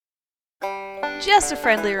Just a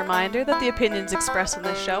friendly reminder that the opinions expressed on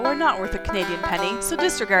this show are not worth a Canadian penny, so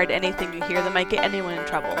disregard anything you hear that might get anyone in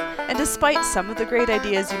trouble. And despite some of the great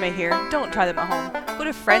ideas you may hear, don't try them at home. Go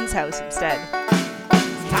to a friend's house instead.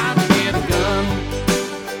 It's time to get a gun.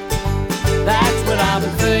 That's what I've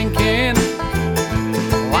been thinking.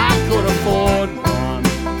 Well, I could afford one.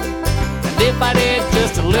 And if I did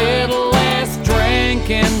just a little less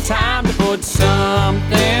drinking, time to put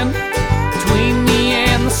something between me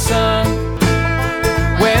and the sun.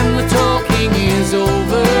 When the talking is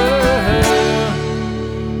over,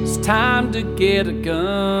 it's time to get a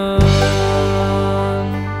gun.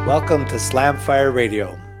 Welcome to Slamfire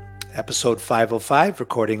Radio, episode 505,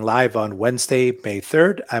 recording live on Wednesday, May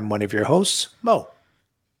 3rd. I'm one of your hosts, Mo.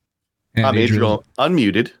 And I'm Adriel,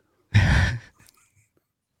 unmuted.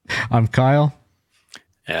 I'm Kyle.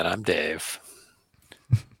 And I'm Dave.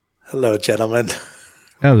 Hello, gentlemen.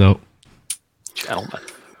 Hello. Gentlemen.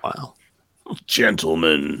 Wow.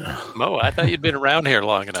 Gentlemen. Mo, I thought you'd been around here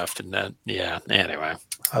long enough to know. Yeah, anyway.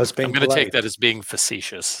 I'm going to take that as being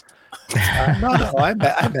facetious. No, I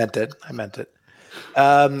meant it.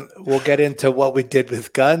 We'll get into what we did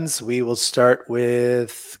with guns. We will start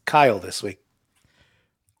with Kyle this week.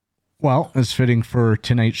 Well, as fitting for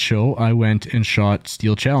tonight's show, I went and shot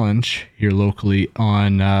Steel Challenge here locally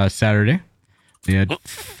on Saturday. They had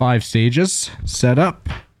 5 stages set up,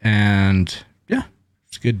 and yeah,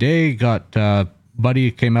 it's a good day. Got Buddy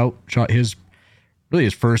came out, shot his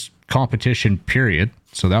first competition period,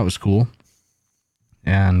 so that was cool.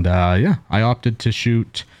 And I opted to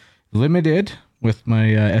shoot limited with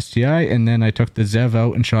my STI, and then I took the Zev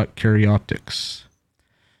out and shot Carry Optics.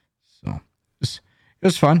 So it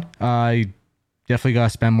was fun. I definitely got to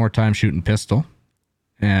spend more time shooting pistol,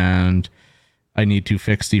 and I need to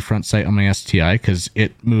fix the front sight on my STI because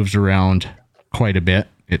it moves around quite a bit.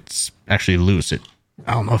 It's actually loose. I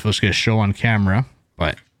don't know if it was going to show on camera,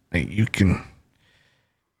 but you can.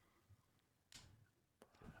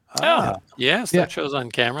 Yes, that shows on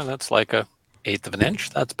camera. That's like a 1/8 of an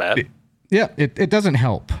inch. That's bad. It doesn't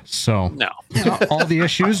help. So no, not all the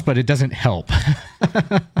issues, but it doesn't help.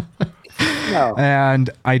 No. And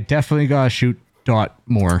I definitely gotta shoot dot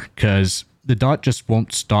more because the dot just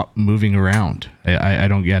won't stop moving around. I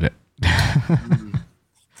don't get it.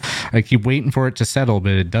 I keep waiting for it to settle,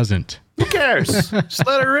 but it doesn't. Who cares? Just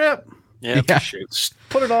let it rip. Yeah. Shoot. Just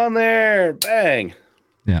put it on there. Bang.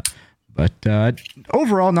 Yeah. But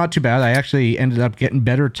overall, not too bad. I actually ended up getting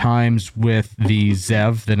better times with the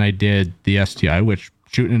Zev than I did the STI, which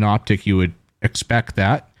shooting an optic, you would expect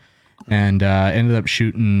that. And ended up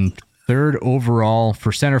shooting 3rd overall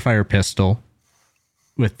for centerfire pistol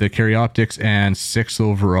with the Carry Optics and 6th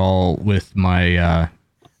overall with my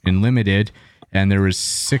in limited. And there was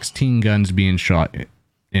 16 guns being shot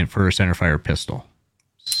in for a centerfire pistol.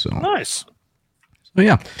 So nice. So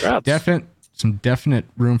yeah, Congrats. Some definite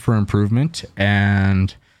room for improvement.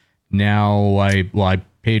 And now I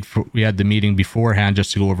paid for, we had the meeting beforehand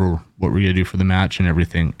just to go over what we're going to do for the match and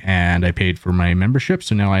everything. And I paid for my membership.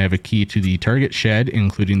 So now I have a key to the target shed,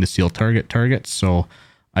 including the steel targets. So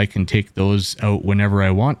I can take those out whenever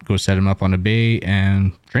I want, go set them up on a bay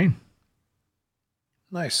and train.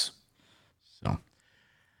 Nice. So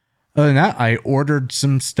other than that, I ordered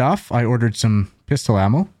some stuff. I ordered some pistol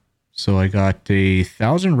ammo. So I got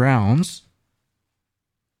 1,000 rounds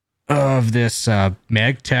of this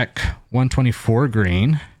Magtech 124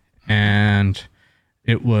 grain, and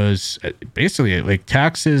it was basically like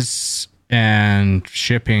taxes and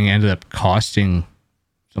shipping ended up costing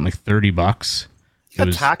something like $30. You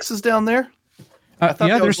got taxes down there? I thought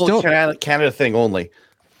that there's was still a Canada thing only.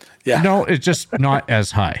 Yeah. No, it's just not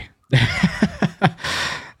as high.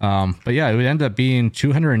 But yeah, it would end up being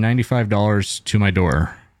 $295 to my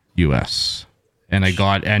door, US, and they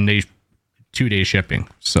 2-day shipping.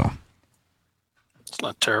 So it's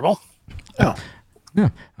not terrible. Oh. Yeah.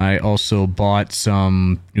 I also bought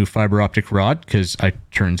some new fiber optic rod because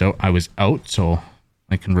turns out I was out, so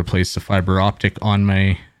I can replace the fiber optic on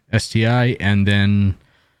my STI. And then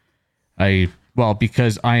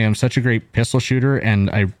because I am such a great pistol shooter and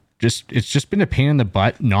it's just been a pain in the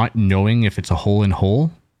butt not knowing if it's a hole in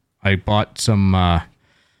hole. I bought some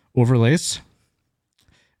overlays.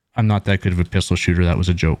 I'm not that good of a pistol shooter. That was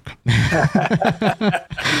a joke. The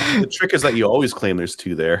trick is that you always claim there's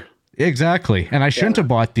 2 there. Exactly. And I shouldn't have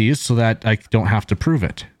bought these so that I don't have to prove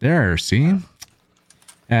it. There, see?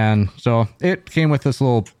 And so it came with this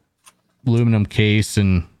little aluminum case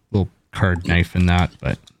and little card knife and that,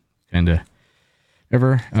 but kind of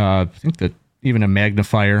I think that even a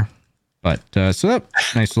magnifier. But so that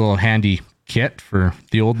nice little handy kit for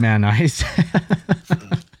the old man eyes.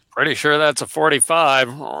 Pretty sure that's a 45.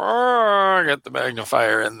 Oh, get the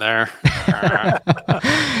magnifier in there.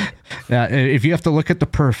 Yeah, if you have to look at the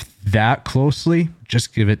perf that closely,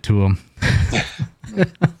 just give it to him.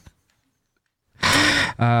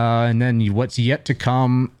 And then what's yet to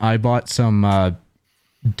come, I bought some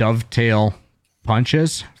dovetail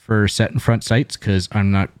punches for set and front sights because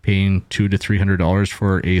I'm not paying $200 to $300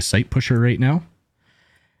 for a sight pusher right now.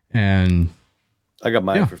 And I got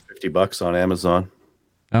mine for $50 on Amazon.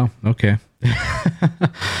 Oh, okay.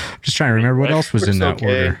 Just trying to remember what else was in that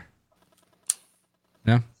order.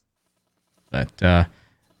 Yeah. But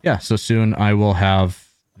yeah, so soon I will have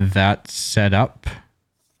that set up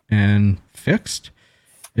and fixed.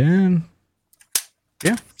 And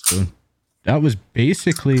yeah, so that was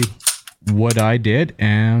basically what I did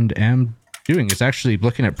and am doing. It's actually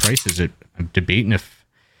looking at prices. I'm debating if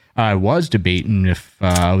I was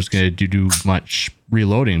going to do much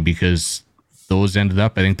reloading because those ended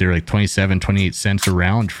up, I think they're like 28 cents a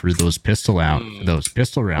round for those pistol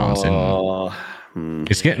rounds. And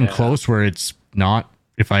it's getting close where it's not,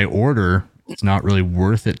 if I order, it's not really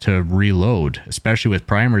worth it to reload, especially with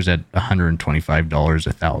primers at $125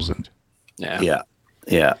 1,000. Yeah.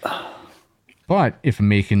 But if I'm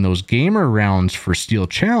making those gamer rounds for Steel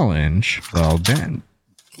Challenge, well then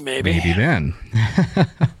maybe then.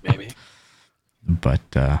 Maybe. But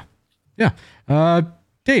yeah.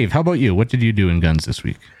 Dave, how about you? What did you do in guns this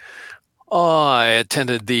week? I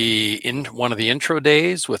attended one of the intro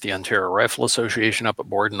days with the Ontario Rifle Association up at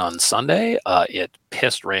Borden on Sunday. It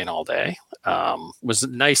pissed rain all day. Was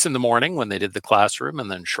nice in the morning when they did the classroom,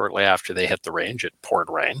 and then shortly after they hit the range, it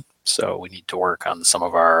poured rain. So we need to work on some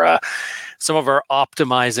of our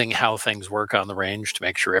optimizing how things work on the range to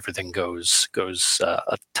make sure everything goes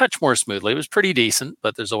a touch more smoothly. It was pretty decent,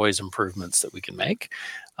 but there's always improvements that we can make.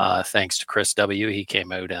 Thanks to Chris W. He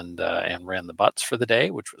came out and ran the butts for the day,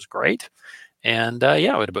 which was great. And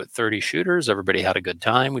yeah, we had about 30 shooters. Everybody had a good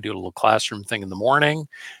time. We do a little classroom thing in the morning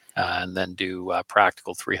and then do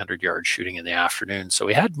practical 300-yard shooting in the afternoon. So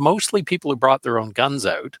we had mostly people who brought their own guns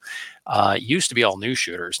out. It used to be all new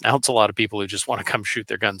shooters. Now it's a lot of people who just want to come shoot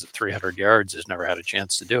their guns at 300 yards who's never had a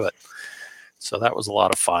chance to do it. So that was a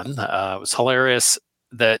lot of fun. It was hilarious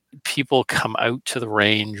that people come out to the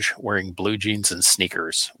range wearing blue jeans and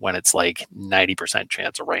sneakers when it's like 90%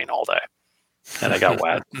 chance of rain all day. And I got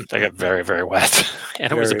wet. I got very, very wet.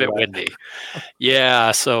 And it was a bit windy.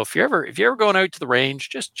 Yeah. So if you're ever going out to the range,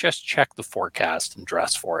 just check the forecast and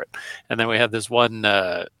dress for it. And then we had this one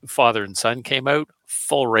father and son came out,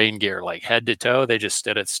 full rain gear, like head to toe. They just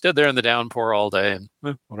stood there in the downpour all day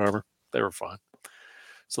and whatever. They were fine.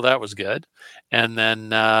 So that was good. And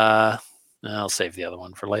then I'll save the other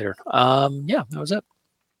one for later. Yeah, that was it.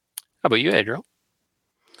 How about you, Adriel?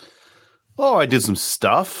 Oh, I did some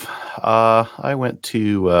stuff. I went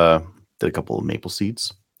to did a couple of Maple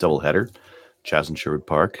Seeds doubleheader, Chaz and Sherwood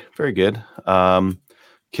Park. Very good.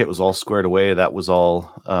 Kit was all squared away. That was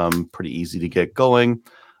all pretty easy to get going.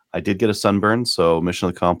 I did get a sunburn, so mission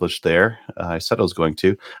accomplished there. I said I was going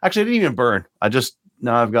to. Actually, I didn't even burn. I got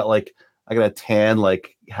a tan,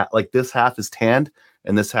 like this half is tanned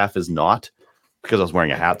and this half is not because I was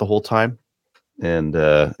wearing a hat the whole time. And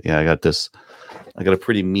yeah, I got a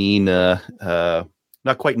pretty mean,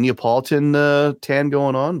 not quite Neapolitan tan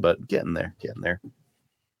going on, but getting there.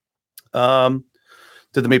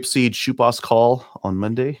 Did the Maple Seed Shoot Boss call on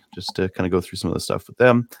Monday, just to kind of go through some of the stuff with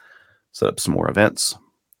them, set up some more events.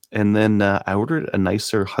 And then I ordered a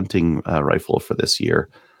nicer hunting rifle for this year,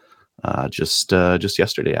 just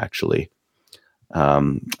yesterday, actually. I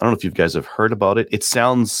don't know if you guys have heard about it. It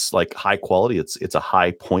sounds like high quality. It's a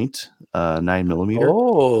high point, 9mm.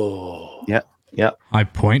 Oh, yeah. High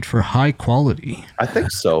point for high quality. I think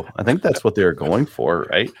so. I think that's what they're going for,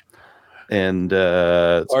 right? And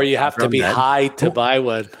or you have to be high to buy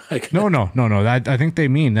one. No. I think they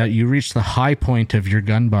mean that you reach the high point of your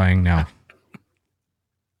gun buying now.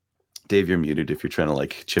 Dave, you're muted if you're trying to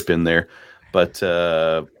like chip in there, but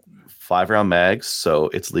 5-round mags, so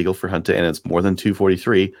it's legal for hunting, and it's more than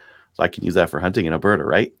 243, so I can use that for hunting in Alberta,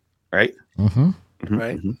 right? Mm-hmm.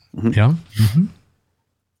 Right. Mm-hmm. Yeah. Mm-hmm.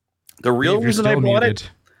 The real reason I bought it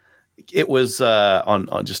was on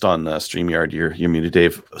StreamYard. You're muted,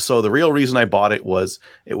 Dave. So the real reason I bought it was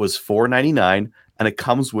 $4.99, and it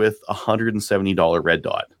comes with $170 red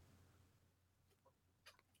dot,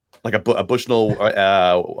 like a Bushnell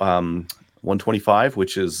 125,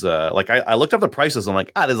 which is like I looked up the prices. I'm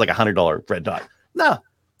like, there's like $100 red dot. Nah,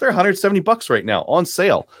 they're $170 right now on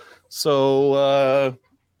sale. So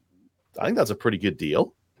I think that's a pretty good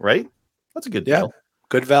deal, right? That's a good deal.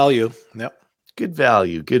 Good value. Yep.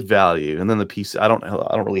 good value. And then the PC, I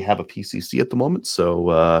don't really have a PCC at the moment,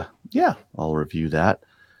 so yeah, I'll review that.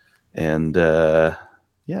 And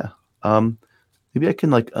yeah, maybe I can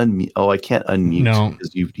like unmute. Oh, I can't unmute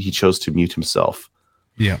because he chose to mute himself.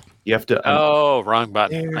 Yeah, you have to. Oh, wrong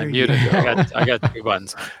button. I muted you it. I got 2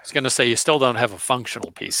 buttons. I was going to say you still don't have a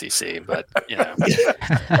functional PCC, but you know.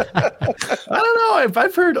 I don't know.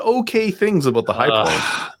 I've heard okay things about the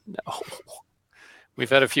Hyperlink. No, we've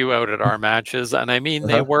had a few out at our matches, and I mean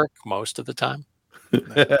they work most of the time.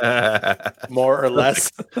 More or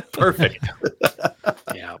less. Perfect.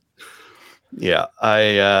 Yeah. Yeah.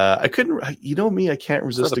 I couldn't. You know me. I can't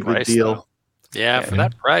resist a good deal. Though. Yeah, for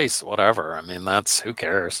that price, whatever. I mean, who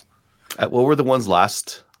cares? What were the ones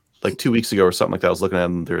like 2 weeks ago or something like that? I was looking at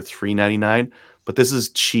them. They're $399, but this is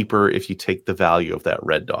cheaper if you take the value of that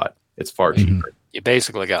red dot. It's far cheaper. You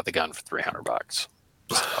basically got the gun for $300.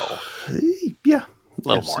 So, yeah, a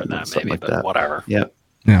little more than that, maybe, like but that. whatever. Yeah.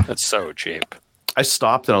 That's so cheap. I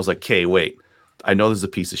stopped and I was like, "Okay, wait. I know this is a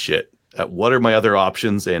piece of shit. What are my other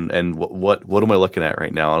options and what am I looking at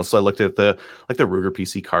right now?" And so I looked at the Ruger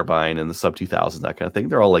PC carbine and the sub 2000, that kind of thing.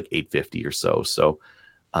 They're all like $850 or so. So,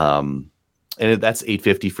 and that's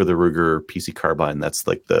 $850 for the Ruger PC carbine. That's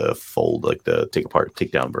like the fold, like the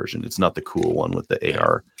take down version. It's not the cool one with the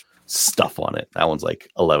AR stuff on it. That one's like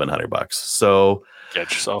 $1,100. So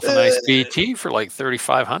get yourself a nice BT for like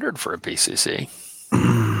 $3,500 for a PCC.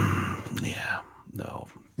 Yeah, no,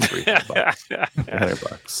 $300.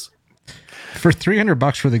 $300. For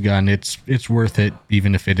 $300 for the gun, it's worth it,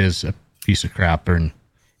 even if it is a piece of crap and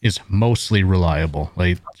is mostly reliable.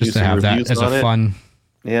 Like just to have that as a fun.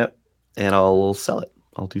 Yeah, and I'll sell it.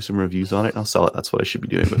 I'll do some reviews on it and I'll sell it. That's what I should be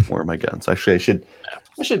doing with more of my guns. Actually,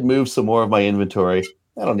 I should move some more of my inventory.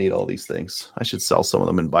 I don't need all these things. I should sell some of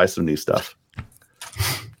them and buy some new stuff.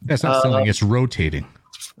 That's not selling; it's rotating.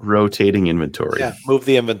 Rotating inventory. Yeah, move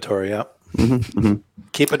the inventory. Yeah,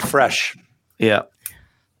 keep it fresh. Yeah.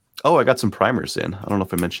 Oh, I got some primers in. I don't know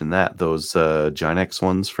if I mentioned that. Those Ginex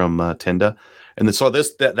ones from Tenda. And then so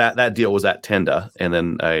that deal was at Tenda. And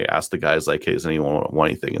then I asked the guys, like, hey, does anyone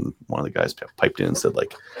want anything? And one of the guys piped in and said,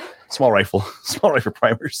 like, small rifle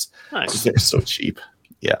primers. Nice. They're so cheap.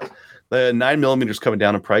 Yeah. The 9mm is coming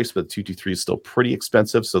down in price, but the 223 is still pretty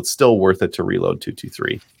expensive. So it's still worth it to reload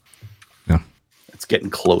 223. Yeah. It's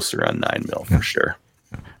getting closer on 9mm for sure.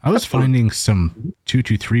 I was finding some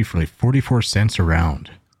 223 for like 44 cents a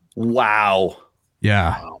round. Wow.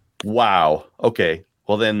 Yeah. Wow. Okay.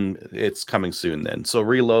 Well, then it's coming soon then. So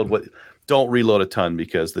don't reload a ton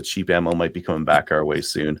because the cheap ammo might be coming back our way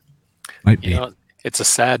soon. Might be. You know, it's a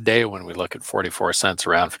sad day when we look at 44 cents a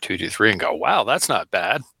round for 223 and go, wow, that's not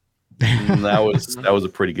bad. That was a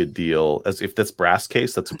pretty good deal. As if that's brass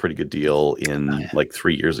case, that's a pretty good deal in like 4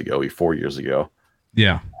 years ago.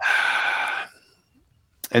 Yeah.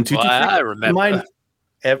 And 223, I remember.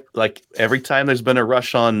 Like every time there's been a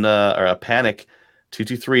rush on or a panic,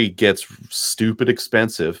 223 gets stupid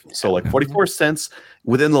expensive. So like 44 cents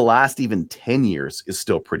within the last even 10 years is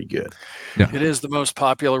still pretty good. Yeah. It is the most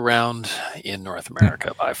popular round in North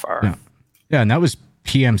America by far. Yeah, and that was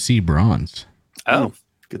PMC bronze. Oh,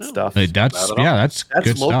 good stuff. Like, that's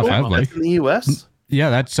good local? stuff. I like. That's in the US.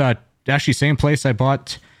 Yeah, that's actually same place I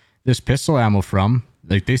bought this pistol ammo from.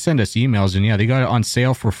 Like they send us emails, and they got it on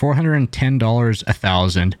sale for $410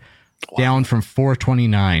 1,000, down from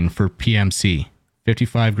 $429 for PMC,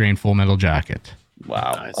 55 grain full metal jacket.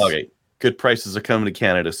 Wow. Nice. Okay. Good prices are coming to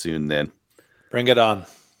Canada soon. Then Bring it on.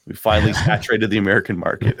 we finally saturated the American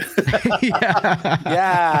market.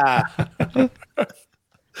 Yeah.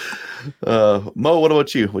 Mo, what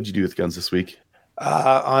about you? What'd you do with guns this week?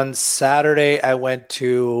 On Saturday, I went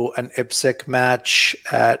to an IPSC match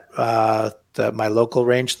at my local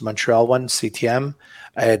range, the Montreal one, CTM.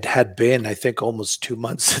 I had been, I think, almost 2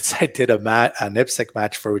 months since I did an IPSC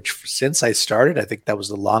match, for which since I started, I think that was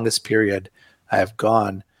the longest period I have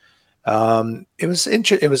gone. It was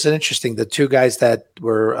interesting. The two guys that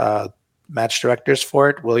were match directors for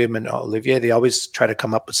it, William and Olivier, they always try to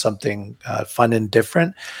come up with something fun and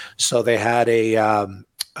different. So they had a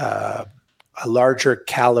larger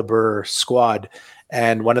caliber squad.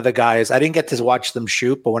 And one of the guys, I didn't get to watch them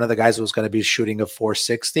shoot, but one of the guys was going to be shooting a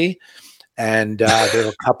 460. And there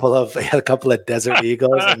were a couple of Desert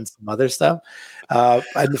Eagles and some other stuff.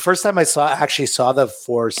 And the first time I actually saw the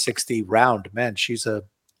 460 round, man, she's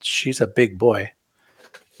a big boy.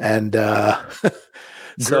 And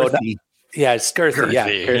so Girthy. yeah, it's girthy. Yeah,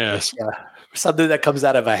 Girthy, girthy, yes. yeah. Something that comes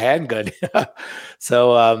out of a handgun.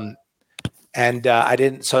 So and I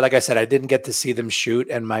didn't. So like I said, I didn't get to see them shoot.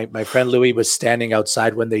 And my friend Louis was standing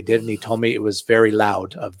outside when they did, and he told me it was very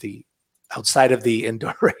loud of the outside of the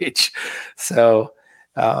indoor range. So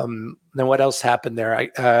then what else happened there?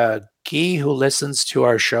 Guy, who listens to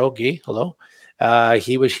our show, Guy, hello.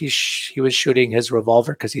 He was shooting his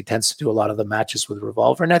revolver because he tends to do a lot of the matches with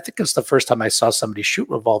revolver, and I think it's the first time I saw somebody shoot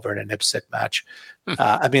revolver in an IPSC match.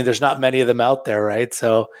 I mean, there's not many of them out there, right?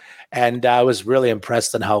 So, and I was really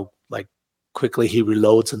impressed on how like quickly he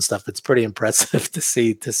reloads and stuff. It's pretty impressive to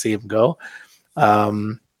see him go.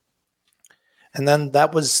 And then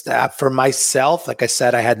that was for myself. Like I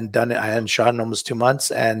said, I hadn't done it. I hadn't shot in almost 2 months,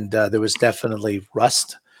 and there was definitely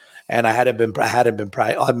rust. And I'll admit it, I hadn't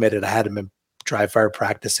been dry fire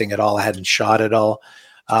practicing at all. I hadn't shot at all.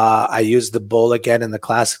 I used the bull again in the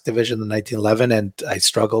classic division, the 1911, and I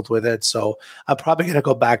struggled with it. So I'm probably going to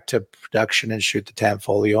go back to production and shoot the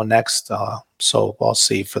Tanfoglio next. So I'll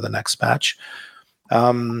see for the next match.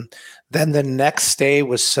 Then the next day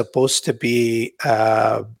was supposed to be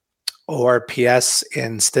ORPS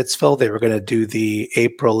in Stittsville. They were going to do the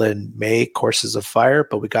April and May courses of fire,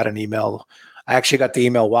 but we got an email. I actually got the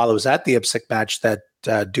email while I was at the IPSC match that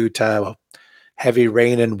due to heavy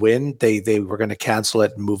rain and wind, they were going to cancel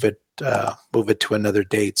it and move it to another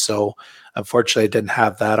date. So unfortunately, I didn't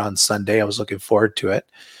have that on Sunday. I was looking forward to it.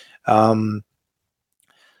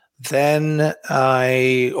 Then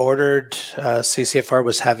I ordered, CCFR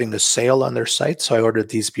was having a sale on their site, so I ordered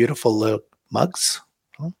these beautiful little mugs.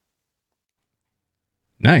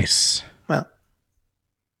 Nice. Well,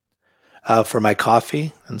 for my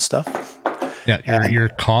coffee and stuff. Yeah, your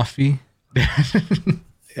coffee.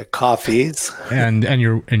 Yeah, coffees and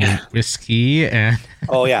your whiskey and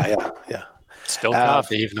oh yeah. Still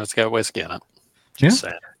coffee, even though it's got whiskey in it. Just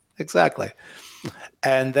saying. Exactly.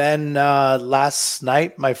 And then last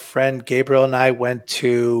night, my friend Gabriel and I went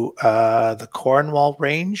to the Cornwall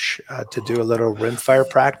range to do a little rimfire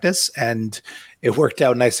practice, and it worked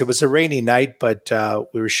out nice. It was a rainy night, but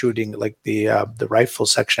we were shooting like the rifle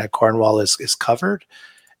section at Cornwall is covered,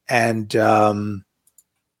 and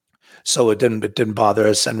so it didn't bother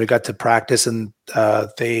us, and we got to practice. And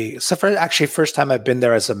first time I've been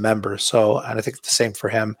there as a member. So, and I think it's the same for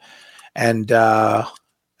him. And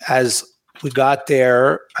as we got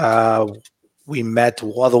there, we met.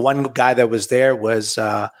 Well, the one guy that was there was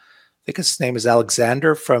I think his name is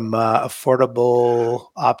Alexander from Affordable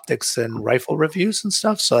Optics and Rifle Reviews and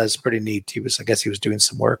stuff. So that's pretty neat. I guess he was doing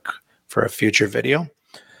some work for a future video.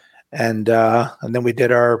 And then we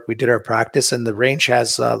did our practice, and the range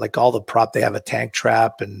has like all the prop. They have a tank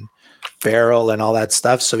trap and barrel and all that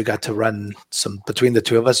stuff. So we got to run some between the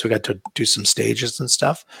two of us. We got to do some stages and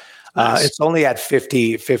stuff. Nice. It's only at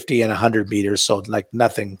 50 and 100 meters, so like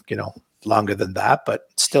nothing, longer than that. But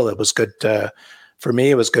still, it was good for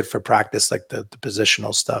me. It was good for practice, like the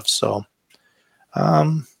positional stuff. So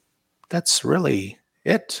that's really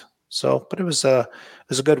it. So, but it was a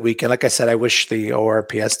good weekend. Like I said, I wish the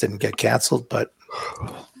ORPS didn't get canceled, but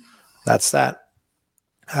that's that.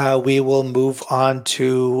 We will move on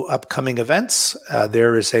to upcoming events.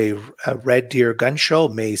 There is a Red Deer Gun Show,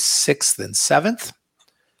 May 6th and 7th.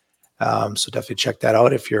 So definitely check that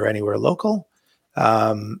out if you're anywhere local.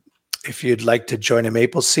 If you'd like to join a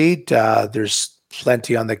Maple Seed, there's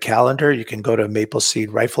plenty on the calendar. You can go to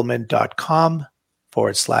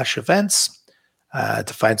mapleseedrifleman.com/events.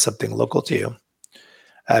 To find something local to you.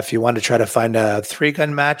 If you want to try to find a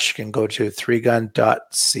 3-gun match, you can go to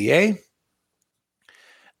 3gun.ca.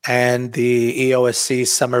 And the EOSC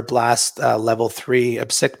Summer Blast Level 3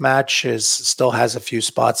 IPSC match still has a few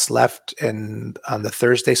spots left on the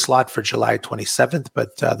Thursday slot for July 27th,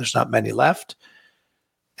 but there's not many left.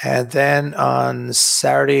 And then on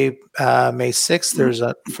Saturday, May 6th, there's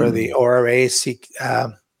for the ORA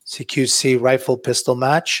CQC rifle pistol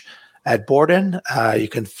match at Borden. You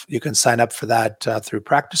can sign up for that through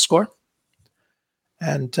Practice Score.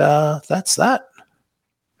 And that's that.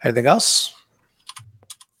 Anything else?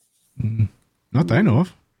 Not that I know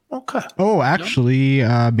of. Okay. Oh, actually,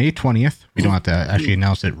 May 20th. We don't have to actually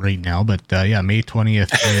announce it right now, but May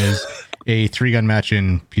 20th is a 3-gun match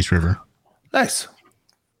in Peace River. Nice.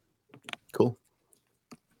 Cool.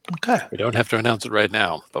 Okay. We don't have to announce it right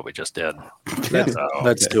now, but we just did.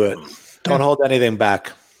 Let's do it. Don't hold anything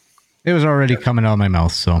back. It was already coming out of my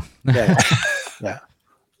mouth, so. Yeah.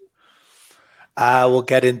 We'll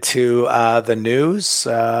get into the news.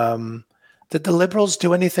 Did the Liberals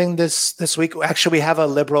do anything this week? Actually, we have a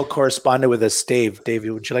Liberal correspondent with us, Dave. Dave,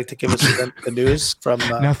 would you like to give us the news from?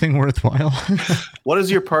 Nothing worthwhile. What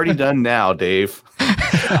has your party done now, Dave?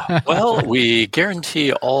 Well, we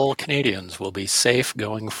guarantee all Canadians will be safe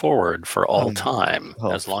going forward for all time,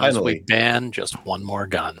 as long as we ban just one more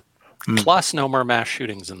gun. Plus, no more mass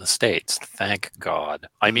shootings in the States. Thank God.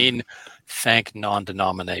 I mean, thank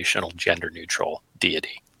non-denominational, gender-neutral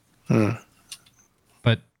deity.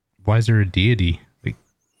 But why is there a deity? Like,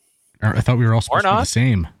 I thought we were all supposed to be the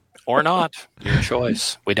same. Or not. Your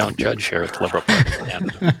choice. We don't judge here at the Liberal Party of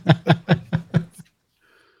Canada.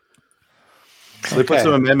 So they put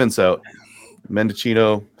some amendments out.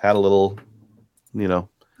 Mendocino had a little,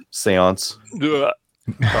 seance.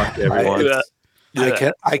 Talk to everyone.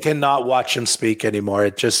 I cannot watch him speak anymore.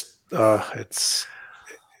 It just it's.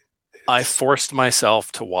 I forced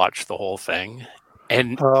myself to watch the whole thing,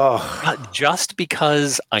 and just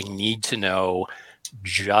because I need to know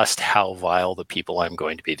just how vile the people I'm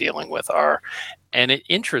going to be dealing with are. And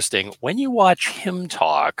interesting, when you watch him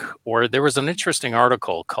talk, or there was an interesting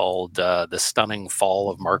article called The Stunning Fall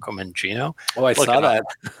of Marco Mendocino. Oh, I saw that.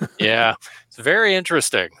 Yeah, it's very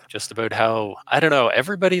interesting, just about how, I don't know,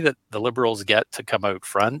 everybody that the Liberals get to come out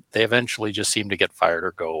front, they eventually just seem to get fired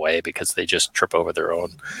or go away because they just trip over their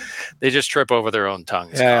own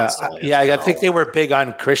tongues constantly. Yeah, I think they were big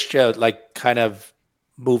on Christia, like kind of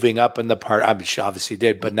moving up in the part. I mean, she obviously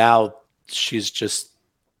did, but now she's just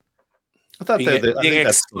I thought being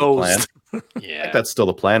exposed. Yeah, that's still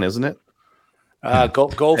the plan, isn't it?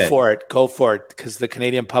 Go for it. Go for it, because the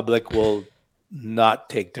Canadian public will not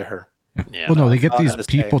take to her. Yeah. Well, no, they get these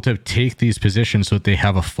people to take these positions so that they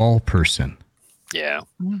have a fall person. Yeah.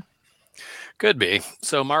 Could be.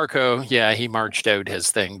 So Marco, yeah, he marched out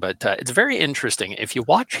his thing, but it's very interesting. If you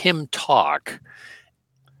watch him talk,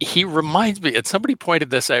 he reminds me, and somebody pointed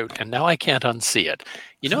this out, and now I can't unsee it.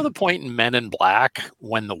 You know the point in Men in Black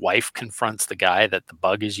when the wife confronts the guy that the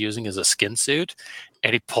bug is using as a skin suit,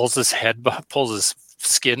 and he pulls his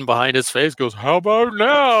skin behind his face, goes, "How about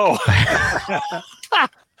now?"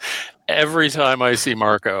 Every time I see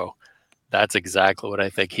Marco, that's exactly what I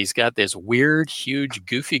think. He's got this weird, huge,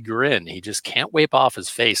 goofy grin. He just can't wipe off his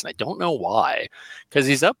face, and I don't know why. Because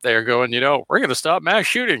he's up there going, we're going to stop mass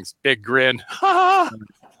shootings. Big grin.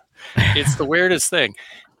 It's the weirdest thing.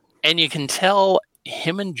 And you can tell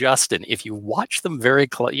him and Justin, if you watch them very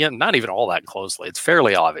close, not even all that closely, it's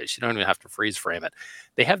fairly obvious. You don't even have to freeze frame it.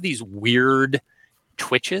 They have these weird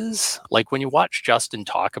twitches. Like when you watch Justin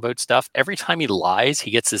talk about stuff, every time he lies,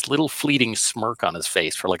 he gets this little fleeting smirk on his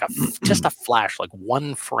face for like just a flash, like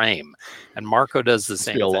one frame. And Marco does the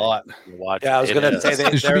same thing. A lot. Yeah, I was going to say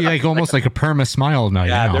it should be like almost like a perma smile now.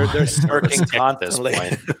 Yeah, they're smirking constantly.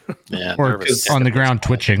 Yeah, or on the ground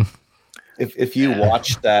twitching. If you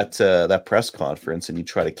watch that press conference and you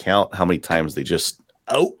try to count how many times they just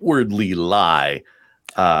outwardly lie,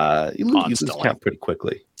 you lose count pretty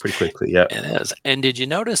quickly. Yeah, it is. And did you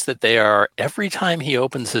notice that they are, every time he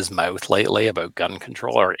opens his mouth lately about gun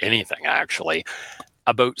control or anything, actually,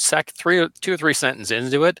 about 2 or 3 sentences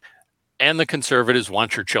into it, and the Conservatives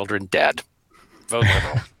want your children dead. Vote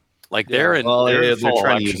Liberal. Like they're they're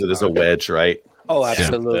trying to use it as a wedge, right? Oh,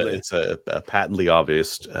 absolutely. It's a patently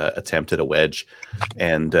obvious attempt at a wedge,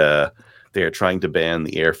 and they are trying to ban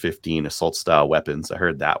the AR-15 assault-style weapons. I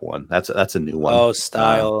heard that one. That's a new one. Oh,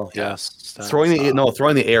 style. Yes. Style, throwing the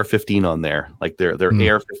AR-15 on there, like they're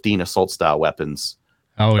AR-15 assault-style weapons.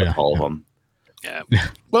 Oh yeah, all of them. Yeah.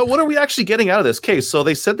 But what are we actually getting out of this case? So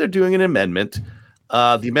they said they're doing an amendment.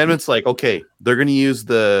 The amendment's like, okay, they're going to use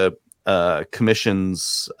the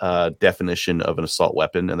commission's definition of an assault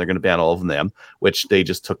weapon, and they're going to ban all of them, which they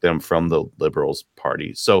just took them from the Liberals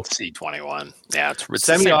Party. So C21, yeah, it's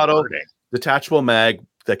semi-auto detachable mag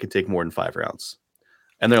that can take more than 5 rounds,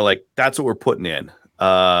 and they're like, that's what we're putting in,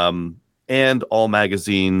 and all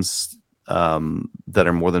magazines that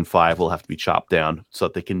are more than 5 will have to be chopped down so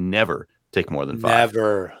that they can never take more than 5.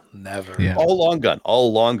 Never. Yeah. All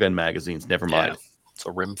long gun magazines, never mind.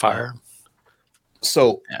 So rimfire.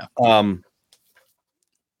 So,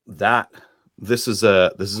 this is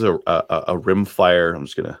a rimfire. I'm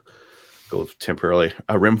just gonna go temporarily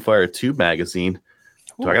a rimfire 2 magazine.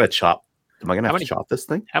 Do I gotta chop? Am I gonna have to chop this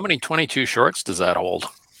thing? How many 22 shorts does that hold?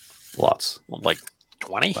 Lots. Like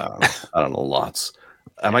 20? I don't know. Lots.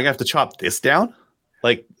 Am I gonna have to chop this down?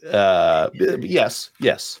 Like, yes.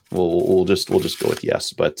 We'll just go with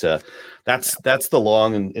yes. But that's the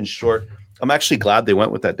long and short. I'm actually glad they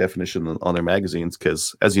went with that definition on their magazines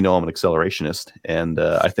because, as you know, I'm an accelerationist, and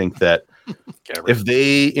I think that if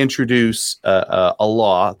they introduce a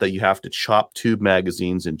law that you have to chop tube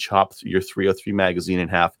magazines and chop your 303 magazine in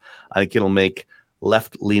half, I think it'll make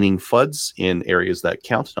left-leaning FUDs in areas that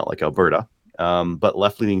count, not like Alberta, but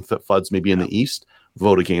left-leaning FUDs maybe in the East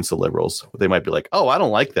vote against the Liberals. They might be like, oh, I don't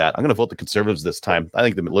like that. I'm going to vote the Conservatives this time. I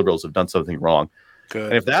think the Liberals have done something wrong. Good.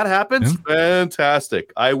 And if that happens,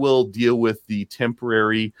 fantastic. I will deal with the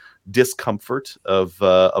temporary discomfort of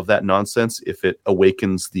that nonsense if it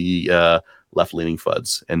awakens the left-leaning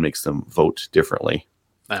FUDs and makes them vote differently.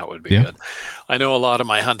 That would be good. I know a lot of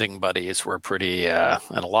my hunting buddies were pretty, and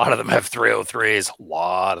a lot of them have 303s. A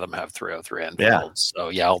lot of them have 303 Enfields.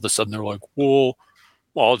 So all of a sudden they're like, well,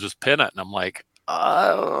 I'll just pin it. And I'm like,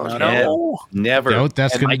 no. Never. No,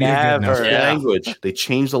 that's going to be a good enough. Language. They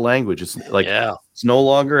changed the language. It's like, it's no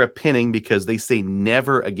longer a pinning because they say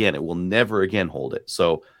never again. It will never again hold it.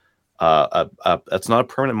 So that's not a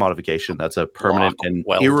permanent modification. That's a permanent and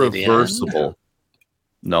irreversible.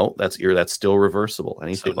 No, that's still reversible.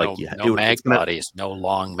 Anything no mag bodies, no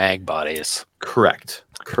long mag bodies. Correct.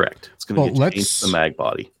 It's going to change the mag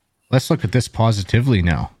body. Let's look at this positively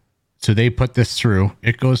now. So they put this through.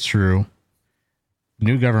 It goes through.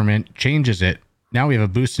 New government changes it. Now we have a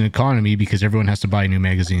boost in economy because everyone has to buy new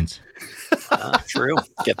magazines. True.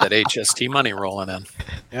 Get that HST money rolling in.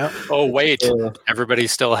 Yeah. Oh wait, everybody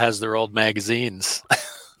still has their old magazines.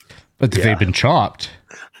 But they've been chopped.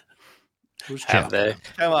 Have they?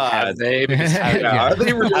 Come on. Have they? Because how do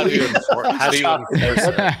you enforce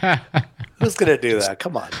it? Who's gonna do that?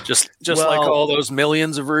 Come on. Just like all those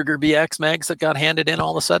millions of Ruger BX mags that got handed in all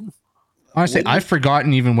of a sudden. Honestly, I've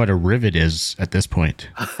forgotten even what a rivet is at this point.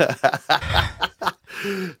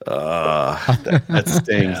 That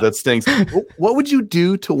stings. That stings. What would you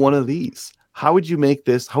do to one of these? How would you make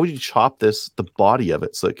this? How would you chop the body of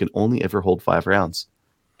it so it can only ever hold 5 rounds?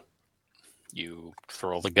 You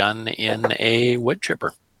throw the gun in a wood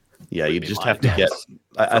chipper. Yeah, you just have to get.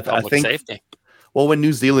 I think safety. Well, when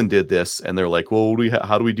New Zealand did this, and they're like, "Well,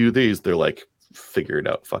 how do we do these?" They're like, "Figure it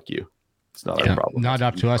out. Fuck you. It's not our problem. Not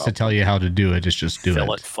up to us to tell you how to do it. It's just do it.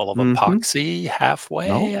 Fill it full of epoxy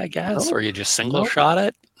halfway, I guess, or you just single shot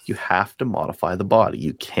it. You have to modify the body.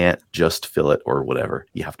 You can't just fill it or whatever.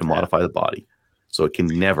 You have to modify the body so it can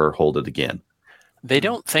never hold it again. They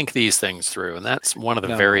don't think these things through, and that's one of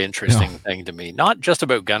the very interesting thing to me. Not just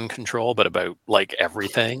about gun control, but about like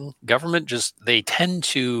everything. Government they tend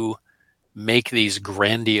to make these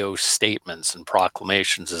grandiose statements and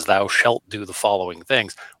proclamations as thou shalt do the following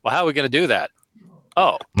things. Well, how are we going to do that?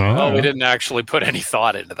 Oh, we didn't actually put any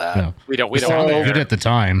thought into that. No. We don't good at the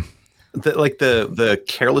time. The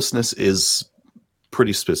carelessness is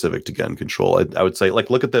pretty specific to gun control. I would say, like,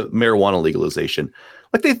 look at the marijuana legalization.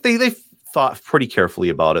 Like they thought pretty carefully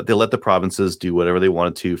about it. They let the provinces do whatever they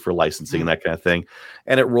wanted to for licensing and that kind of thing.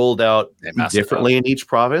 And it rolled out differently in each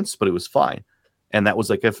province, but it was fine. And that was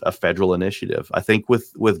like a federal initiative. I think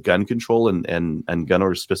with gun control and gun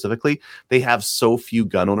owners specifically, they have so few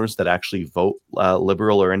gun owners that actually vote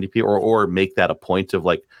Liberal or NDP or make that a point of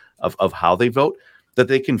of how they vote, that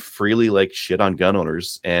they can freely like shit on gun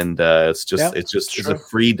owners. And it's a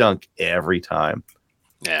free dunk every time.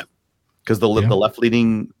 Yeah. Because the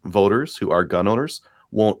left-leaning voters who are gun owners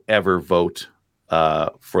won't ever vote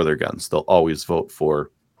for their guns. They'll always vote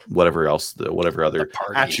for whatever other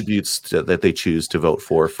attributes that they choose to vote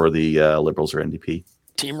for the Liberals or NDP.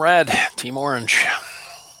 Team Red, Team Orange.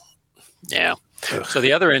 Yeah. So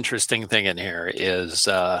the other interesting thing in here is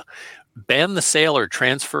ban the sale or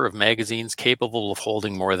transfer of magazines capable of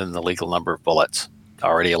holding more than the legal number of bullets.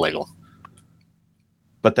 Already illegal.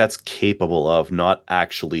 But that's capable of, not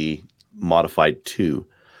actually modified to.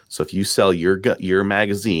 So if you sell your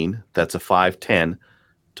magazine that's a 510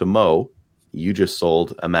 to Mo, you just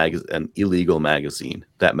sold an illegal magazine.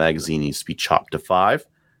 That magazine needs to be chopped to 5,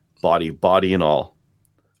 body and all.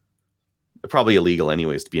 Probably illegal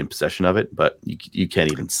anyways to be in possession of it, but you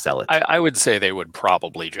can't even sell it. I would say they would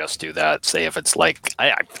probably just do that. Say if it's like,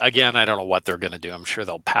 I don't know what they're going to do. I'm sure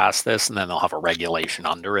they'll pass this and then they'll have a regulation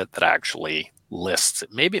under it that actually lists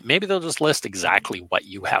it. Maybe they'll just list exactly what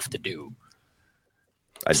you have to do.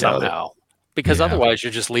 I doubt it. Because otherwise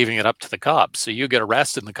you're just leaving it up to the cops. So you get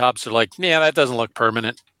arrested and the cops are like, yeah, that doesn't look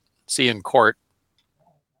permanent. See you in court.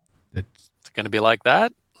 It's going to be like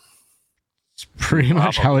that. It's pretty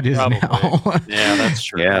much how it is now. Yeah, that's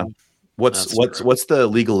true. Yeah. What's the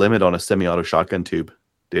legal limit on a semi-auto shotgun tube,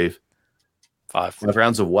 Dave? 5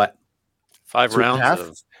 rounds of what? 5 rounds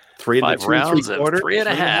of 3 5 rounds of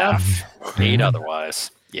 3.5. 8 Mhm.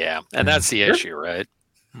 otherwise. Yeah. And that's the issue, right?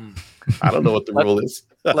 I don't know what the rule is.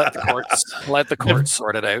 Let the courts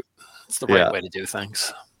sort it out. It's the right way to do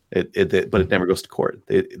things. But it never goes to court.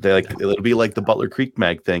 It'll be like the Butler Creek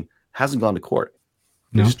mag thing. Hasn't gone to court.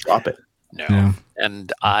 They just drop it. No. Yeah.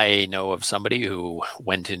 And I know of somebody who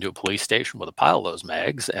went into a police station with a pile of those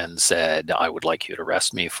mags and said, I would like you to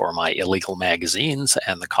arrest me for my illegal magazines.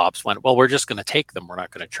 And the cops went, well, we're just going to take them. We're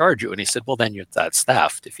not going to charge you. And he said, well, then that's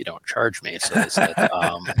theft if you don't charge me. So they said,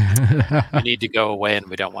 you need to go away and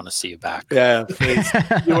we don't want to see you back. Yeah, please.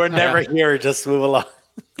 You were never here. Just move along.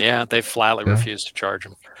 Yeah, they flatly Yeah. refused to charge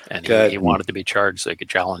him. And Good. he wanted to be charged so he could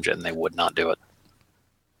challenge it, and they would not do it.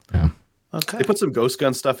 Okay. They put some ghost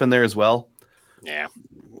gun stuff in there as well, Yeah.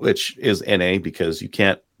 which is NA because you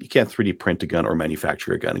can't 3D print a gun or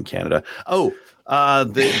manufacture a gun in Canada. Oh,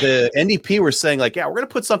 the NDP were saying like, yeah, we're gonna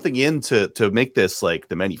put something in to make this like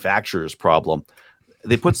the manufacturer's problem.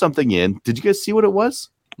 They put something in. Did you guys see what it was?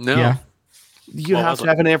 No. Yeah. You What have was to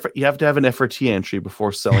it? have an you have to have an FRT entry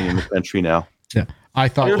before selling in the country now. I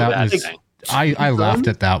thought Here's that that was. thing. I laughed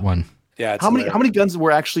at that one. Yeah. It's How many guns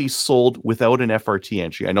were actually sold without an FRT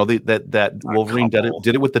entry? I know that Wolverine couple.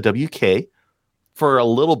 did it with the WK for a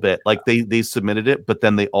little bit. Like they submitted it, but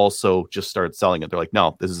then they also just started selling it. They're like,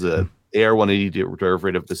 no, this is a AR-180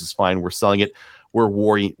 derivative. This is fine. We're selling it. We're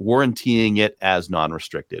warrantying it as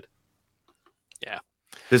non-restricted. Yeah.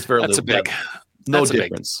 There's very That's a little, big no that's a big-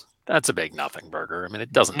 difference. That's a big nothing burger. I mean,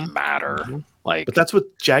 it doesn't matter. Like, But that's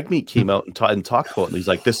what Jagmeet came out and talked about. And he's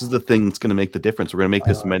like, this is the thing that's going to make the difference. We're going to make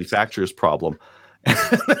this a manufacturer's problem.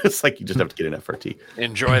 It's like you just have to get an FRT.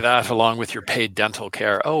 enjoy that along with your paid dental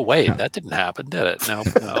care. Oh, wait, that didn't happen, did it? No.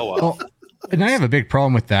 Oh, well. Well, and I have a big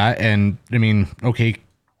problem with that. And I mean, okay,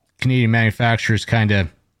 Canadian manufacturers kind of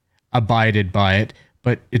abided by it,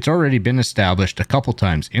 but it's already been established a couple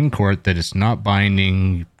times in court that it's not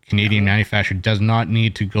binding. Canadian manufacturer does not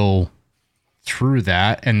need to go through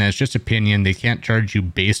that. And that's just opinion. They can't charge you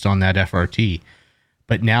based on that FRT.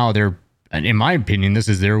 But now they're, in my opinion, this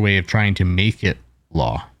is their way of trying to make it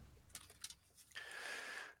law.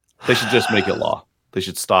 They should just make it law. They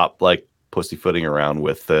should stop like pussyfooting around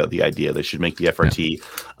with the idea. They should make the FRT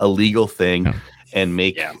a legal thing and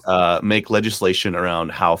make legislation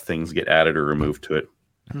around how things get added or removed to it.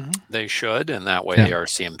 They should, and that way Yeah. the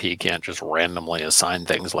RCMP can't just randomly assign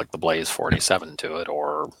things like the Blaze 47 to it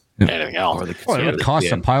or anything else. Or they Well, it could would cost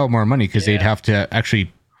a pile more money because they'd have to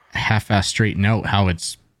actually half-ass straighten out how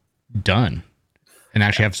it's done and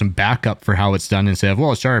actually have some backup for how it's done instead of,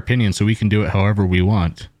 well, it's our opinion, so we can do it however we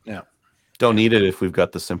want. don't need it if we've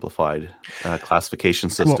got the simplified classification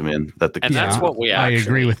system in that the And that's what we I actually,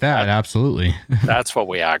 agree with that. Absolutely. That's what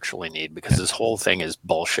we actually need because this whole thing is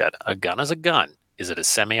bullshit. A gun is a gun. Is it a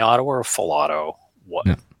semi-auto or a full auto? What?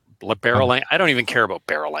 Yeah. Barrel length? I don't even care about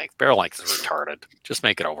barrel length. Barrel length is retarded. Just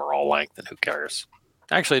make it overall length, and who cares?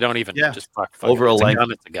 Actually, don't even just fuck Overall it's a length.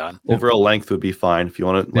 gun, it's a gun. overall length would be fine. If you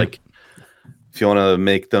want to if you want to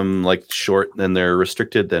make them like short and they're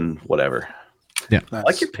restricted, then whatever. I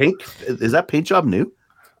like your paint. Is that paint job new?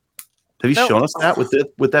 Have you shown us that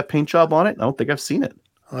with that paint job on it? I don't think I've seen it.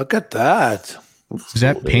 Look at that. Is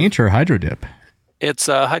that paint or hydro dip? It's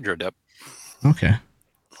a hydro dip. Okay.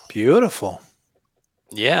 Beautiful.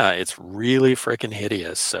 Yeah, it's really freaking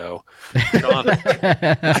hideous. So Sean,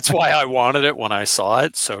 that's why I wanted it when I saw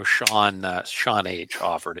it. So Sean H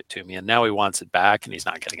offered it to me, and now he wants it back, and he's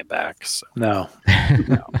not getting it back. So No.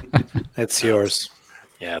 It's yours.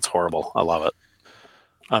 yeah, it's horrible. I love it.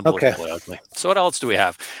 Unbelievably ugly. So what else do we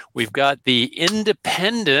have? We've got the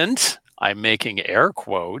independent. I'm making air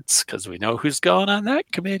quotes because we know who's going on that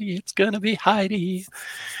committee. It's going to be Heidi.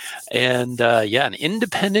 And an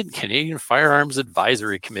independent Canadian Firearms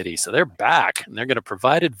Advisory Committee. So they're back and they're going to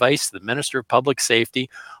provide advice to the Minister of Public Safety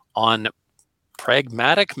on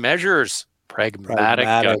pragmatic measers, pragmatic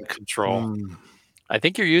gun control. I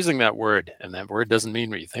think you're using that word, and that word doesn't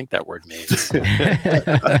mean what you think that word means.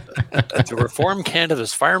 To reform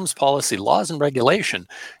Canada's firearms policy, laws, and regulation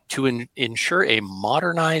to ensure a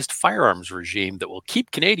modernized firearms regime that will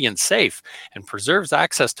keep Canadians safe and preserves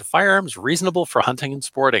access to firearms reasonable for hunting and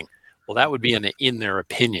sporting. Well, that would be in their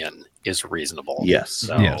opinion is reasonable. Yes.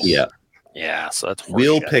 So, Yes. Yeah. Yeah. So that's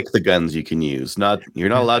We'll horseshit. pick the guns you can use. You're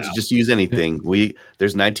not allowed to just use anything.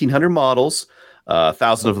 There's 1,900 models.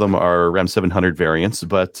 1,000 of them are RAM 700 variants,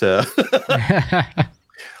 but I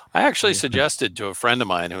actually suggested to a friend of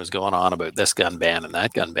mine who was going on about this gun ban and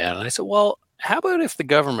that gun ban, and I said, well, how about if the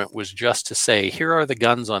government was just to say, here are the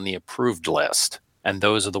guns on the approved list, and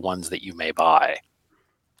those are the ones that you may buy.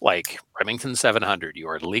 Like Remington 700, you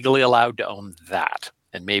are legally allowed to own that,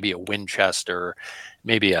 and maybe a Winchester,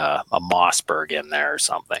 maybe a Mossberg in there or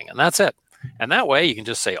something, and that's it. And that way you can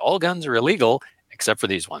just say all guns are illegal except for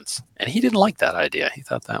these ones. And he didn't like that idea. He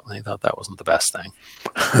thought that wasn't the best thing.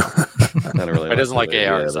 I don't really He doesn't like that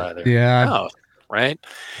ARs idea, either. Yeah. No, right?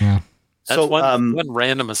 Yeah. That's So, one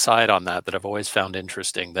random aside on that I've always found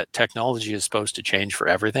interesting, that technology is supposed to change for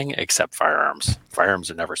everything except firearms.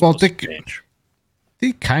 Firearms are never supposed to change.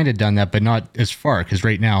 They kind of done that, but not as far, because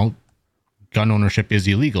right now, gun ownership is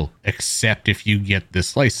illegal, except if you get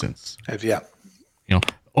this license. Yeah.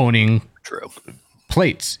 Owning True.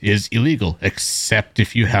 plates is illegal, except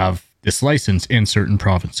if you have this license in certain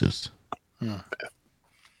provinces.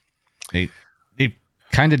 They've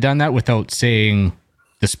kind of done that without saying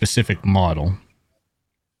the specific model.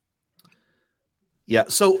 Yeah.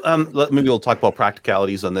 So maybe we'll talk about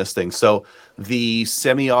practicalities on this thing. So the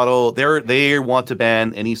semi-auto, they want to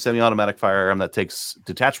ban any semi-automatic firearm that takes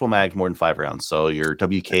detachable mag more than 5 rounds. So your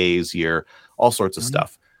WKs, your all sorts of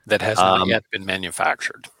stuff That has not yet been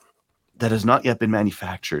manufactured. that has not yet been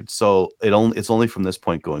manufactured. So it's only from this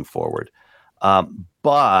point going forward.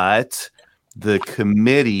 But the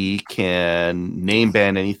committee can name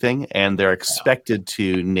ban anything, and they're expected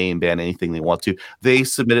to name ban anything they want to. They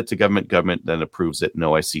submit it to government then approves it,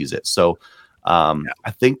 no sees it. So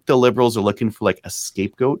I think the Liberals are looking for like a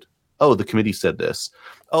scapegoat. Oh, the committee said this.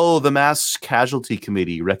 Oh, the Mass Casualty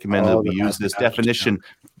Committee recommended we use this definition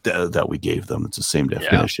that we gave them. It's the same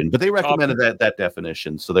definition, but they recommended that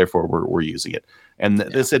definition, so therefore we're using it. And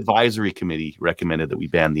this advisory committee recommended that we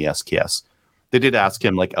ban the SKS. They did ask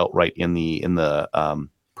him like outright in the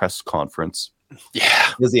press conference.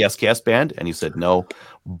 Yeah. Is the SKS banned? And he said no,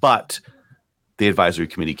 but the advisory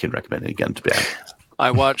committee can recommend it again to ban. I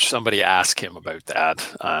watched somebody ask him about that.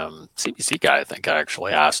 CBC guy, I think,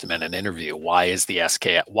 actually asked him in an interview, why was the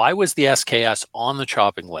SKS on the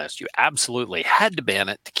chopping list? You absolutely had to ban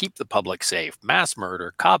it to keep the public safe. Mass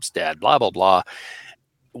murder, cops dead, blah, blah, blah.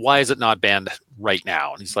 Why is it not banned right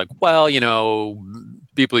now? And he's like, well,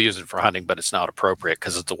 people use it for hunting, but it's not appropriate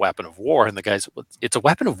because it's a weapon of war. And the guy's, it's a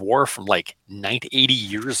weapon of war from like 80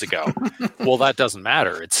 years ago. Well, that doesn't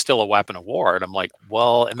matter. It's still a weapon of war. And I'm like,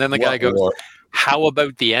 well, and then the guy goes, how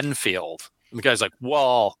about the Enfield? And the guy's like,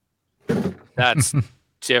 well, that's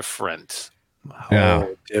different.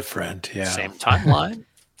 Different. Yeah. Same timeline,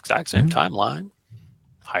 exact same timeline.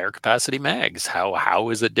 Higher capacity mags. How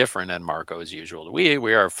is it different? And Marco, as usual,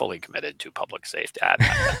 we are fully committed to public safety.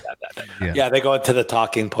 Yeah, they go into the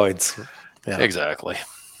talking points. Yeah. Exactly.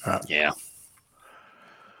 Yeah.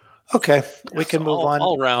 Okay, we can move on.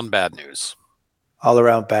 All around bad news. All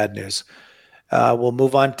around bad news. We'll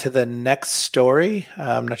move on to the next story.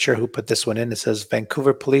 I'm not sure who put this one in. It says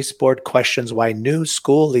Vancouver Police Board questions why new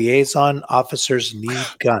school liaison officers need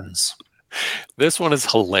guns. This one is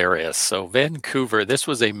hilarious. So Vancouver, this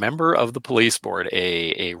was a member of the police board,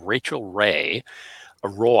 a Rachel Roy.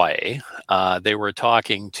 They were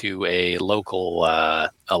talking to a local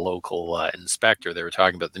inspector. They were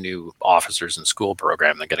talking about the new officers in school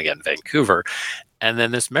program they're going to get in Vancouver. And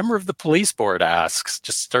then this member of the police board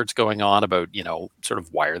starts going on about, sort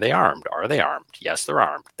of why are they armed? Are they armed? Yes, they're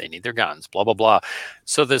armed. They need their guns, blah, blah, blah.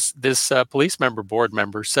 So this police board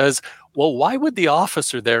member says, well, why would the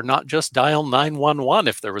officer there not just dial 911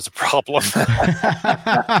 if there was a problem?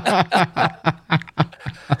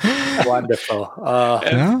 Wonderful.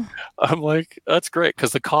 I'm like, that's great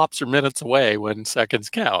because the cops are minutes away when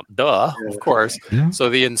seconds count. Duh, of course. Yeah. So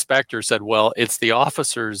the inspector said, well, it's the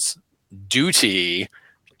officer's duty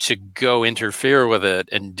to go interfere with it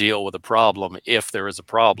and deal with a problem if there is a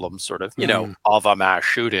problem, sort of, of a mass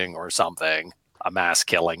shooting or something, a mass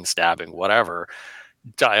killing, stabbing, whatever.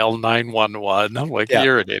 Dial 911. I'm like,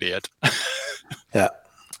 you're an idiot. Yeah.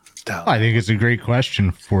 I think it's a great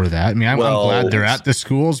question for that. I mean, I'm glad they're at the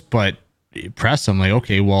schools, but press them like,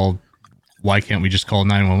 okay, well, why can't we just call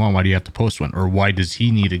 911? Why do you have to post one? Or why does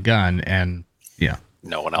he need a gun? And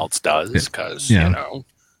no one else does because,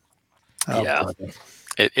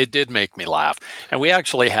 It did make me laugh. And we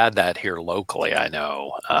actually had that here locally, I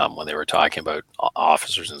know, when they were talking about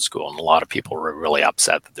officers in school. And a lot of people were really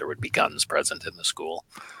upset that there would be guns present in the school.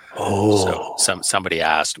 Oh. So somebody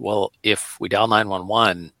asked, well, if we dial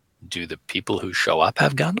 911, do the people who show up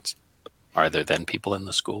have guns? Are there then people in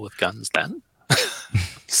the school with guns then?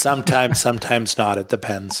 Sometimes not. It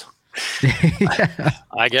depends.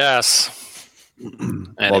 I guess.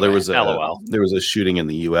 Anyway, well, there was LOL. There was a shooting in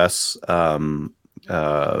the U.S.,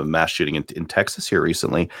 mass shooting in Texas here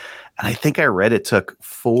recently, and I think I read it took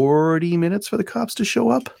 40 minutes for the cops to show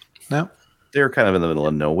up. No, they were kind of in the middle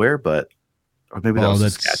of nowhere, or maybe that was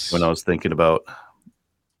Saskatchewan I was thinking about.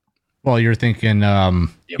 Well, you're thinking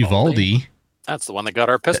Uvalde. That's the one that got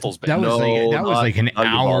our pistols banned. That was like an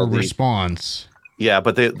hour response. Yeah,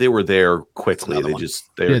 but they were there quickly. They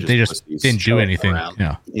just didn't do anything.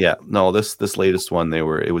 Yeah. No, this latest one,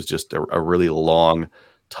 it was just a really long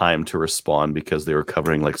time to respond because they were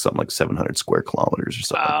covering something like 700 square kilometers or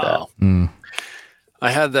something like that. Mm.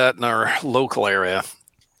 I had that in our local area.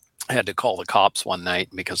 I had to call the cops one night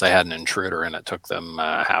because I had an intruder and it took them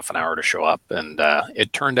half an hour to show up. And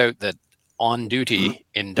it turned out that on duty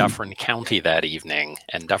in Dufferin County that evening,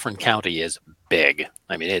 and Dufferin County is big.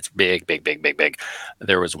 I mean, it's big.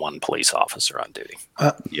 There was one police officer on duty.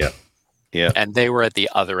 Yeah. And they were at the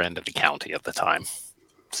other end of the county at the time.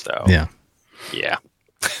 So, yeah.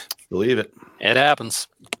 Believe it. It happens.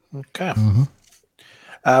 Okay. Mhm.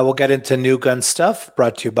 We'll get into new gun stuff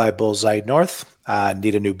brought to you by Bullseye North.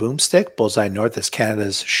 Need a new boomstick? Bullseye North is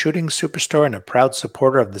Canada's shooting superstore and a proud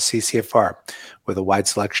supporter of the CCFR with a wide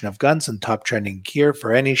selection of guns and top trending gear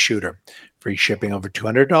for any shooter. Free shipping over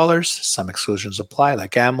 $200. Some exclusions apply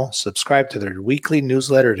like ammo. Subscribe to their weekly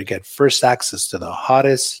newsletter to get first access to the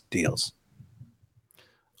hottest deals.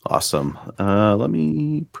 Awesome. Let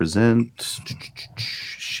me present.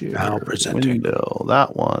 Share Now presenting. window.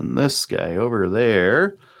 That one. This guy over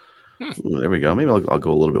there. Ooh, there we go. Maybe I'll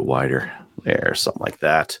go a little bit wider. There, something like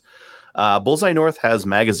that. Bullseye North has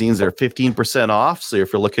magazines that are 15% off. So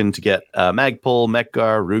if you're looking to get Magpul,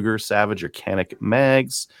 Mekgar, Ruger, Savage, or Canik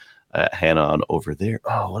mags, hand on over there.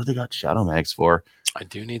 Oh, what do they got Shadow mags for? I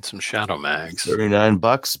do need some shadow mags. $39.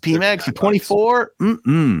 PMags for 24.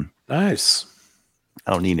 Nice.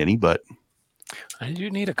 I don't need any, but I do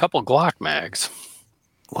need a couple Glock mags.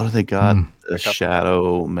 what do they got? The Pick up.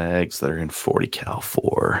 Shadow mags that are in 40 cal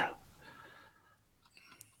for.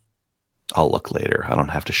 I'll look later. I don't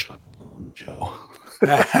have to show Joe.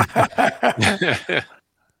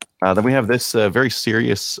 Then we have this very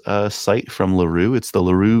serious site from LaRue. It's the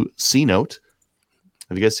LaRue C Note.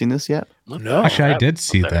 Have you guys seen this yet? No. Actually, I did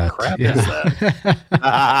see What the that. crap Yeah. is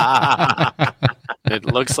that? It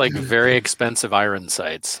looks like very expensive iron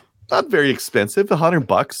sights. Not very expensive.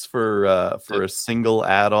 $100 for a single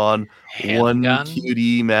add-on, one Handgun?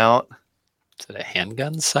 QD mount. Is it a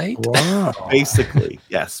handgun sight? Wow. Basically,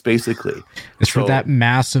 yes, basically. It's for So- that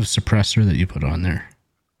massive suppressor that you put on there.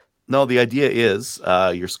 No, the idea is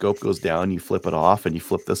your scope goes down, you flip it off, and you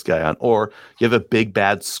flip this guy on. Or you have a big,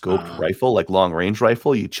 bad scoped rifle, like long-range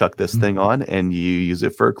rifle. You chuck this thing on, and you use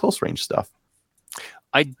it for close-range stuff.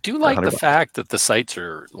 I do like the $100. fact that the sights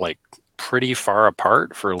are like pretty far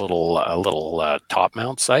apart for a little top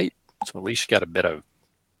mount sight. So at least you got a bit of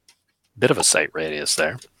a sight radius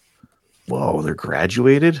there. Whoa, they're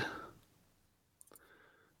graduated?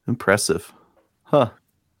 Impressive. Huh.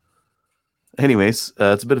 Anyways,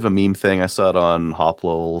 it's a bit of a meme thing. I saw it on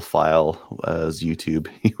Hoplo File as YouTube.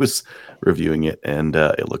 He was reviewing it, and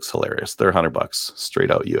it looks hilarious. They're $100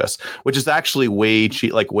 straight out US, which is actually way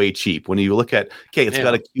cheap. Like way cheap. When you look at, okay, it's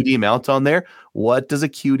got a QD mount on there. What does a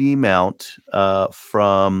QD mount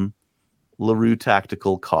from LaRue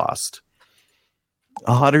Tactical cost?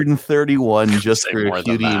 131 just Say for a more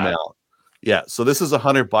than QD that. mount. Yeah, so this is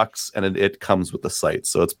 $100, and it comes with the sight,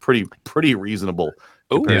 so it's pretty reasonable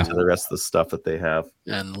compared to the rest of the stuff that they have.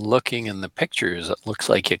 And looking in the pictures, it looks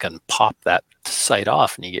like you can pop that sight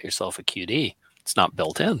off and you get yourself a QD. It's not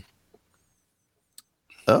built in.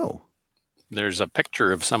 Oh, There's a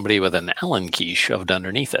picture of somebody with an Allen key shoved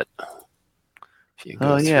underneath it. If you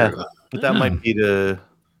go yeah, through, but that might be to.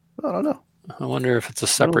 I don't know. I wonder if it's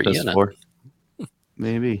a I don't know what separate that's unit. for.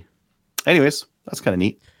 Maybe. Anyways, that's kind of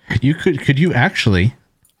neat. You could you actually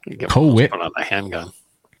You get one of those Co-wit. put on a handgun.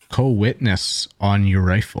 co-witness on your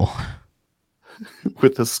rifle?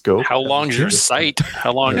 With the scope. How long's your sight?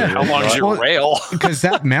 How long? Yeah. How long's your Well, rail? Because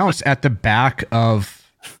that mounts at the back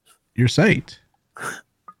of your sight.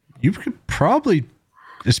 You could probably,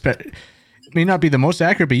 it may not be the most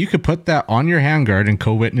accurate, but you could put that on your handguard and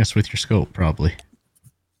co-witness with your scope, probably.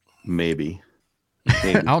 Maybe.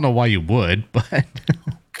 I don't know why you would, but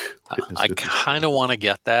I kind of want to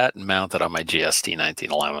get that and mount it on my GST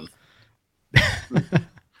 1911.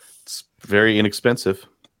 It's very inexpensive.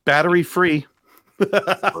 Battery free.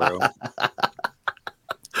 Bro.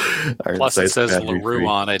 Iron Plus, it sights, says battery LaRue free.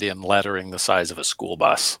 on it in lettering the size of a school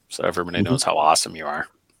bus, so everybody knows how awesome you are.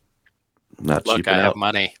 Not Look, cheap I have out.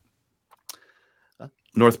 money.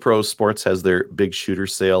 North Pro Sports has their big shooter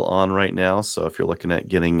sale on right now. So if you're looking at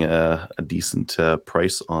getting a decent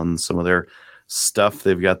price on some of their stuff,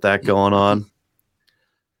 they've got that going on.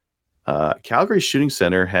 Calgary Shooting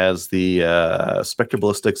Center has the Spectre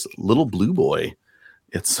Ballistics Little Blue Boy.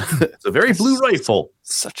 It's it's a very blue rifle.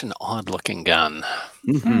 Such an odd-looking gun.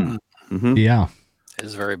 Mhm. Mhm. yeah. It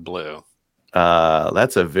is very blue.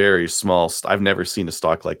 That's a very small. I've never seen a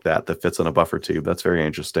stock like that fits on a buffer tube. That's very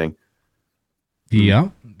interesting. Yeah,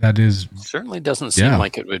 that is. Certainly doesn't seem Yeah.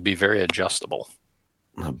 like it would be very adjustable.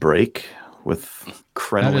 A break with That is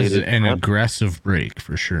crenellated. an aggressive break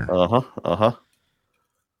for sure. Oh,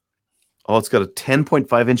 it's got a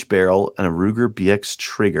 10.5-inch barrel and a Ruger BX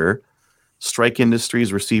trigger. Strike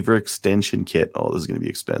Industries receiver extension kit. Oh, this is going to be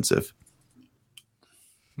expensive.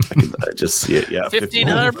 I just see it. Yeah,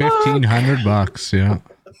 1,500 $1,500. Yeah.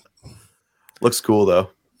 Looks cool though.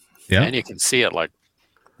 Yeah. And you can see it like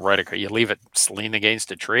right across. You leave it lean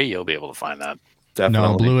against a tree, you'll be able to find that. Definitely.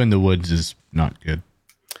 No, blue in the woods is not good.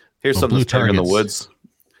 Here's Well, something blue that's better in the targets. woods.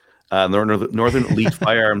 Northern Elite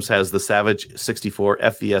Firearms has the Savage 64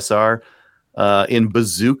 FVSR in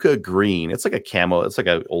bazooka green. It's like a camo. It's like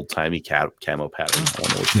an old timey camo pattern. I don't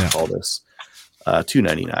know what you call this.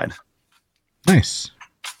 $299. Nice.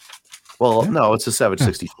 Well, no, it's a Savage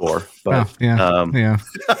 64. But yeah.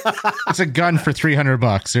 It's a gun for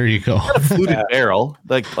 $300. There you go. a fluted barrel.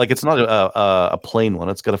 Like it's not a plain one.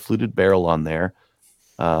 It's got a fluted barrel on there.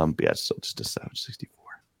 But yeah, it's still just a Savage 64.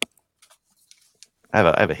 I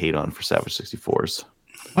have a hate on for Savage 64s.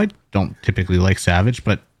 I don't typically like Savage,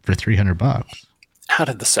 but for $300. How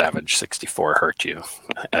did the Savage 64 hurt you?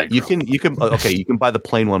 You can buy the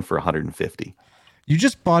plain one for $150. You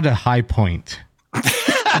just bought a High Point.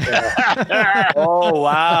 Oh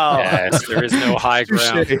wow! Yes, there is no high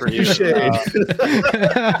ground for you.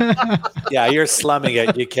 Yeah, you're slumming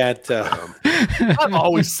it. You can't. I'm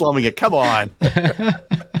always slumming it. Come on.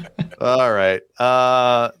 All right.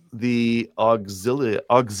 The Auxilia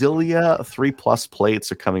 3+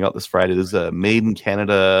 plates are coming out this Friday. There's a Made in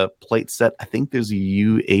Canada plate set. I think there's a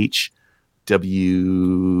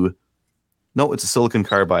UHW. No, it's a silicon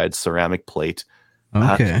carbide ceramic plate.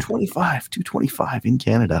 Okay. $225 in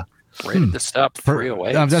Canada. Rated this up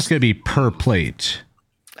 308. That's going to be per plate.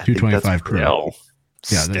 $225 per. No.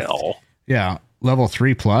 Yeah, Still. Yeah, level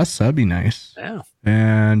 3+. That'd be nice. Yeah.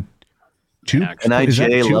 And is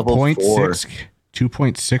that level 4.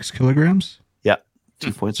 2.6 kilograms. Yeah,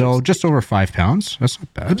 2.6. So just over 5 pounds. That's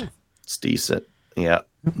not bad. It's decent. Yeah,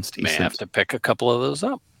 it's decent. May have to pick a couple of those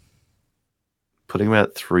up. Putting them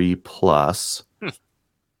at 3+.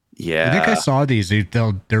 Yeah, I think I saw these.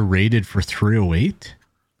 They're rated for 308.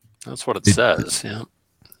 That's what it says. Yeah.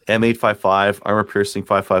 M855 armor piercing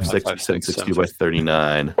 556 760 by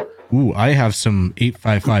 39. Ooh, I have some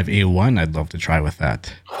 855A1. I'd love to try with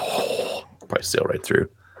that. Probably sail right through.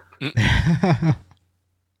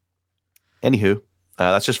 Anywho,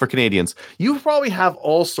 that's just for Canadians. You probably have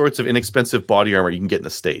all sorts of inexpensive body armor you can get in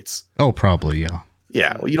the States. Oh, probably, yeah.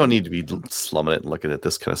 Yeah, well, you don't need to be slumming it and looking at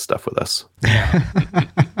this kind of stuff with us.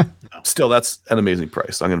 Still, that's an amazing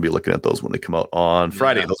price. I'm going to be looking at those when they come out on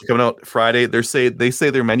Friday. Those are coming out Friday. They say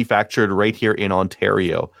they're manufactured right here in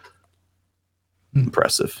Ontario.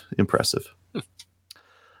 Impressive.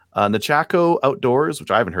 Nechako Outdoors,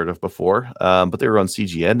 which I haven't heard of before, but they were on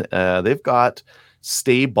CGN. They've got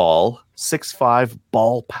Stay Ball 6.5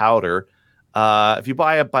 ball powder. If you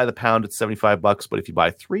buy it by the pound, it's $75, but if you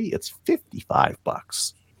buy 3, it's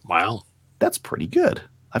 $55. Wow, that's pretty good.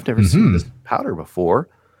 I've never seen this powder before.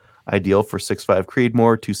 Ideal for 6.5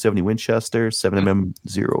 Creedmoor, 270 Winchester, 7mm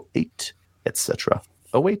 08, etc.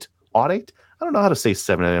 08? Odd 8? I don't know how to say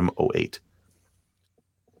 7mm 08.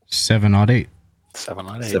 708.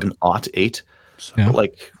 708. Yeah. But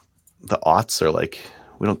like the aughts are like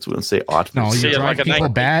we don't say aught. No, you drive people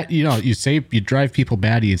bad. You know, you drive people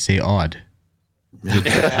batty. You'd say odd.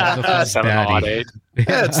 708.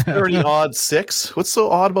 Yeah, it's 30 odd 6. What's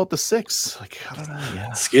so odd about the 6? Like, I don't know. Yeah.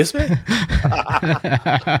 Excuse me?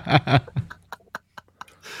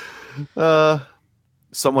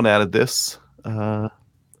 Someone added this.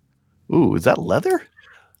 Ooh, is that leather?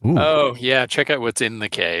 Ooh. Oh, yeah. Check out what's in the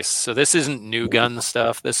case. So this isn't new gun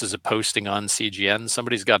stuff. This is a posting on CGN.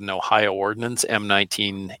 Somebody's got an Ohio Ordnance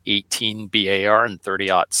M1918 BAR and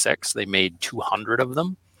 30-06. They made 200 of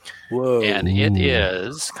them. Whoa. And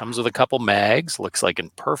it comes with a couple mags, looks like in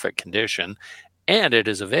perfect condition, and it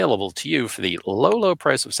is available to you for the low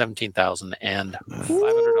price of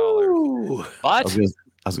 $17,500. But I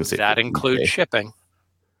was gonna say that includes shipping.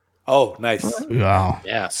 Oh, nice. Wow.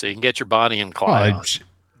 Yeah, so you can get your Bonnie and Clyde.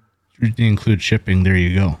 Include shipping. There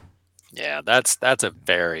you go. Yeah, that's a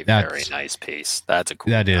very nice piece. That's a cool.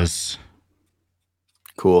 That is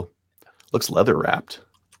cool. Looks leather wrapped.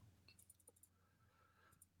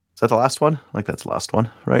 Is that the last one? Like that's the last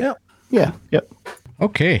one, right? Yeah. Yep.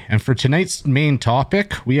 Okay, and for tonight's main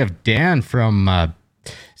topic, we have Dan from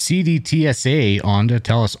CDTSA on to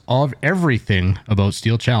tell us everything about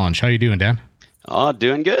Steel Challenge. How you doing, Dan? Oh,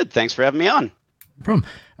 doing good. Thanks for having me on.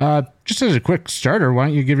 Just as a quick starter, why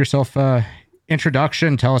don't you give yourself an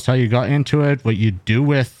introduction, tell us how you got into it, what you do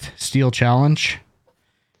with Steel Challenge?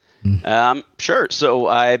 Sure. So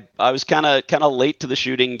I was kind of late to the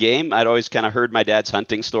shooting game. I'd always kind of heard my dad's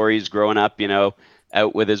hunting stories growing up, you know,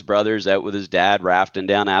 out with his brothers, out with his dad, rafting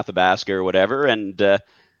down Athabasca or whatever. And,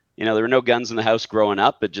 you know, there were no guns in the house growing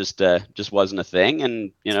up. It just wasn't a thing.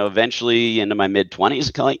 And, you know, eventually into my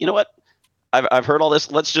mid-20s, kind of like, you know what? I've heard all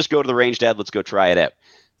this. Let's just go to the range, Dad. Let's go try it out.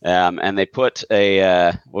 And they put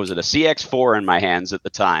a CX4 in my hands at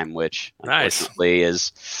the time, which unfortunately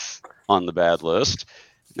is on the bad list.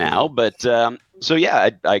 now. But so yeah,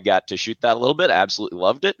 I got to shoot that a little bit. Absolutely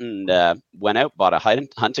loved it, and went out, bought a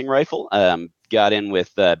hunting rifle. Got in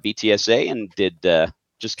with BTSA and did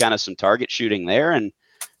just kind of some target shooting there, and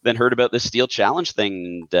then heard about this Steel Challenge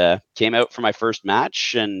thing, and came out for my first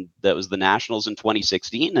match, and that was the Nationals in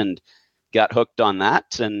 2016, and got hooked on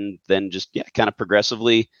that, and then just kind of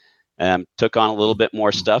progressively took on a little bit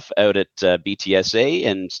more stuff out at BTSA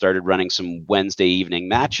and started running some Wednesday evening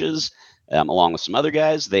matches along with some other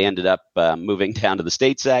guys. They ended up moving down to the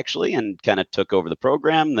States actually, and kind of took over the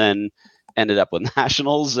program. Then ended up with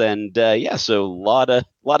Nationals, and so a lot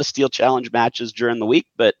of Steel Challenge matches during the week.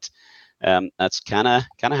 But that's kind of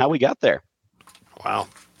how we got there. Wow.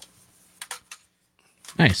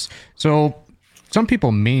 Nice. So some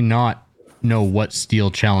people may not know what Steel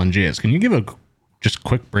Challenge is. Can you give a just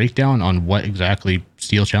quick breakdown on what exactly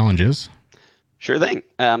Steel Challenge is? Sure thing.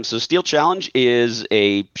 So Steel Challenge is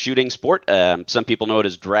a shooting sport. Some people know it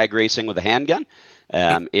as drag racing with a handgun.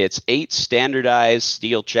 It's 8 standardized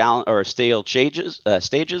steel stages.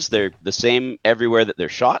 They're the same everywhere that they're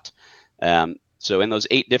shot. So in those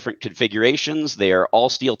 8 different configurations, they are all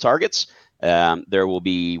steel targets. There will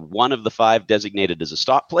be one of the 5 designated as a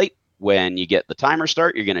stop plate. When you get the timer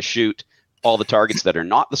start, you're going to shoot all the targets that are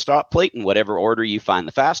not the stop plate in whatever order you find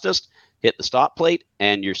the fastest. Hit the stop plate,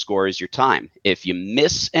 and your score is your time. If you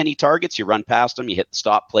miss any targets, you run past them, you hit the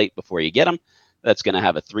stop plate before you get them, that's going to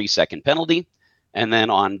have a 3-second penalty. And then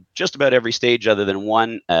on just about every stage other than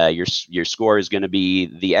one, your score is going to be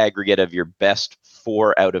the aggregate of your best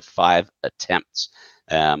 4 out of 5 attempts.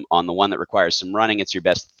 On the one that requires some running, it's your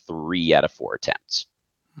best 3 out of 4 attempts.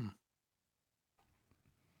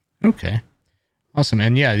 Okay. Awesome.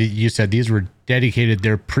 And yeah, you said these were dedicated,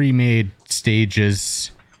 they're pre-made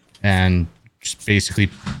stages, and just basically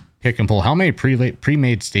pick and pull. How many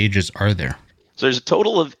pre-made stages are there? So there's a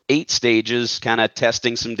total of 8 stages, kind of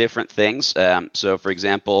testing some different things. So for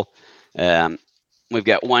example, we've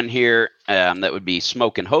got one here that would be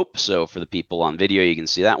Smoke and Hope. So for the people on video, you can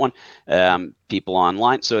see that one. People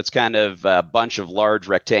online. So it's kind of a bunch of large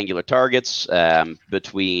rectangular targets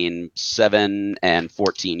between 7 and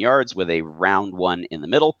 14 yards with a round one in the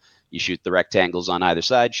middle. You shoot the rectangles on either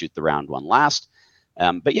side, shoot the round one last.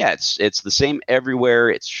 But yeah, it's the same everywhere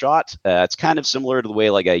it's shot. It's kind of similar to the way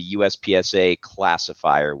like a USPSA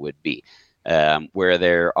classifier would be, where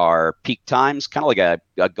there are peak times, kind of like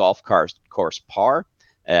a golf course par,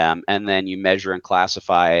 and then you measure and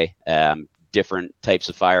classify different types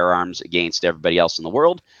of firearms against everybody else in the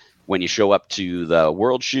world. When you show up to the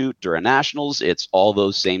World Shoot or a Nationals, it's all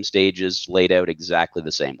those same stages laid out exactly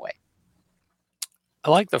the same way. I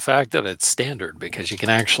like the fact that it's standard because you can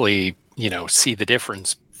actually, see the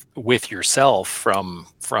difference with yourself from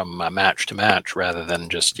match to match rather than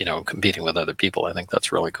just, competing with other people. I think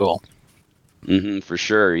that's really cool. For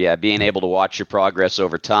sure. Yeah. Being able to watch your progress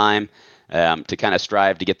over time, to kind of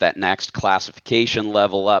strive to get that next classification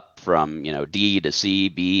level up from, D to C,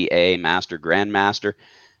 B, A, Master, Grandmaster.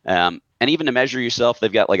 And even to measure yourself,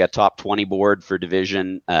 they've got like a top 20 board for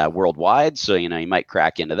division worldwide. So, you might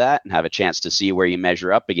crack into that and have a chance to see where you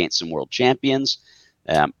measure up against some world champions.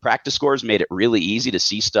 Practice scores made it really easy to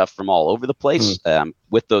see stuff from all over the place.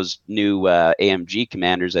 With those new AMG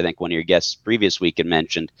commanders, I think one of your guests previous week had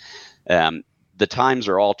mentioned, the times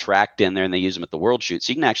are all tracked in there and they use them at the World Shoot.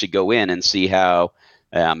 So you can actually go in and see how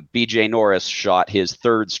BJ Norris shot his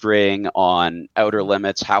 3rd string on outer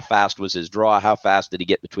limits. How fast was his draw? How fast did he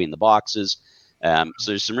get between the boxes? So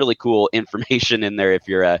there's some really cool information in there if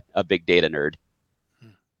you're a big data nerd.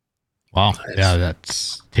 Wow. Yeah,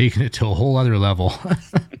 that's taking it to a whole other level.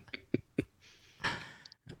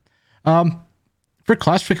 For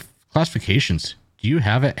classifications, do you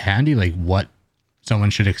have it handy, like what someone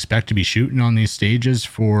should expect to be shooting on these stages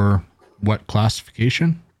for what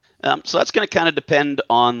classification? So that's going to kind of depend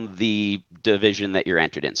on the division that you're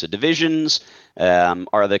entered in. So divisions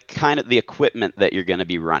are the kind of the equipment that you're going to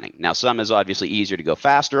be running. Now, some is obviously easier to go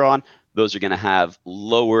faster on. Those are going to have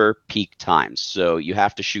lower peak times. So you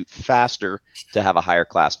have to shoot faster to have a higher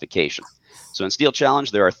classification. So in Steel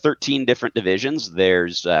Challenge, there are 13 different divisions.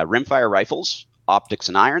 There's rimfire rifles, optics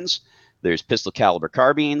and irons. There's pistol caliber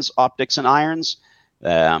carbines, optics and irons,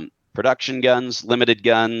 production guns, limited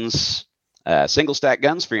guns, single stack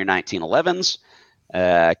guns for your 1911s,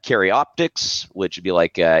 carry optics, which would be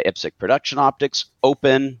like IPSC production optics,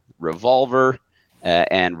 open, revolver,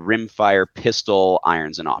 and rimfire pistol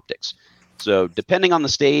irons and optics. So depending on the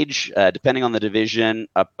stage, depending on the division,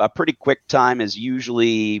 a pretty quick time is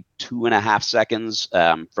usually 2.5 seconds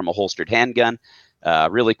from a holstered handgun.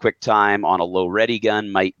 Really quick time on a low ready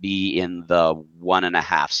gun might be in the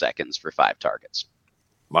 1.5 seconds for 5 targets.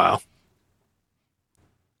 Wow.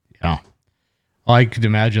 Yeah. I could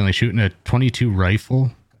imagine like shooting a 22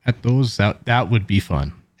 rifle at those. That would be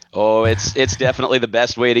fun. Oh, it's definitely the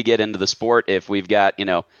best way to get into the sport if we've got,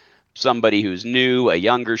 somebody who's new, a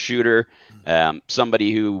younger shooter,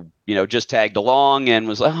 somebody who, just tagged along and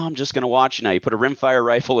was like, oh, I'm just going to watch. You put a rimfire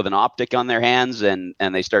rifle with an optic on their hands and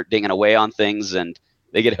they start dinging away on things and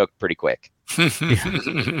they get hooked pretty quick.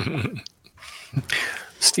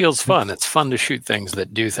 Steel's fun. It's fun to shoot things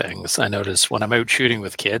that do things. I notice when I'm out shooting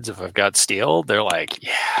with kids, if I've got steel, they're like,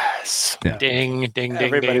 yes, Yeah. ding, ding, ding,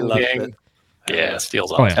 Everybody ding, loves ding. it. Yeah,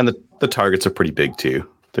 steel's Oh, awesome. yeah. And the targets are pretty big too.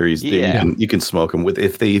 They're easy. Yeah. You can smoke them with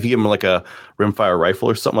if you give them like a rimfire rifle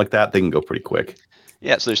or something like that, they can go pretty quick.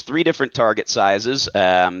 Yeah, so there's 3 different target sizes.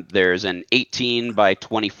 There's an 18 by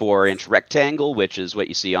 24 inch rectangle, which is what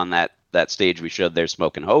you see on that stage we showed there,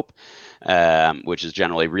 Smoke and Hope, which is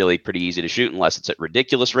generally really pretty easy to shoot unless it's at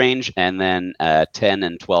ridiculous range, and then 10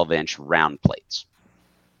 and 12 inch round plates.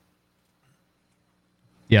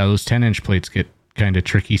 Yeah, those 10-inch plates get kind of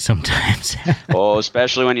tricky sometimes. Oh,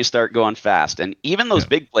 especially when you start going fast. And even those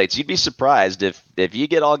big plates, you'd be surprised if you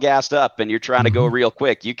get all gassed up and you're trying to go real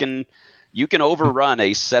quick, you can overrun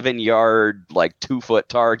a 7-yard, like 2-foot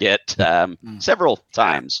target several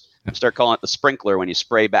times. Start calling it the sprinkler when you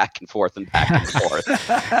spray back and forth and back and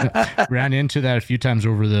forth. Ran into that a few times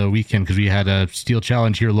over the weekend because we had a steel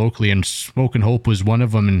challenge here locally, and Smoke and Hope was one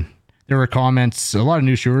of them. And there were comments, a lot of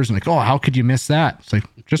new shooters, and like, oh, how could you miss that? It's like,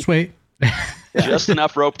 just wait. Just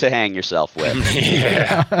enough rope to hang yourself with.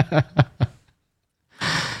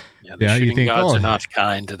 Yeah, the Yeah, you shooting think, gods oh. are not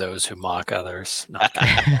kind to those who mock others. Not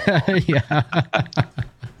kind. Yeah.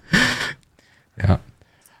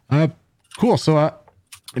 Yeah. Cool. So,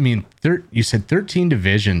 you said 13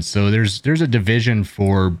 divisions. So there's a division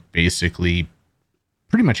for basically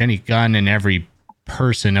pretty much any gun and every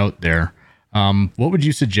person out there. What would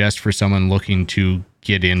you suggest for someone looking to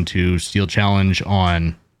get into Steel Challenge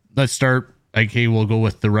on? Let's start. Okay, we'll go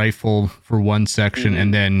with the rifle for one section,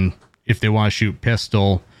 and then if they want to shoot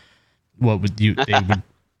pistol, what would they would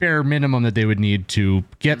bare minimum that they would need to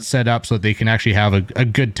get set up so that they can actually have a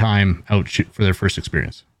good time out for their first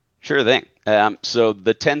experience? Sure thing. So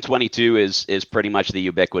the 1022 is pretty much the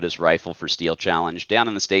ubiquitous rifle for Steel Challenge. Down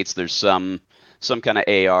in the States, there's some kind of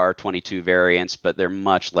AR-22 variants, but they're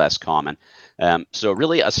much less common. So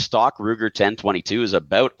really a stock Ruger 1022 is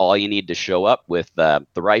about all you need to show up with the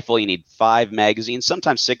rifle. You need 5 magazines.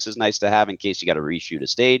 Sometimes 6 is nice to have in case you got to reshoot a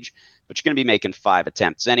stage, but you're going to be making 5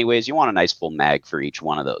 attempts anyways. You want a nice full mag for each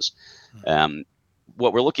one of those.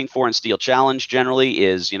 What we're looking for in Steel Challenge generally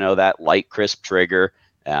is, that light, crisp trigger.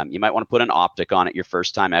 You might want to put an optic on it your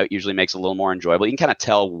first time out. Usually makes it a little more enjoyable. You can kind of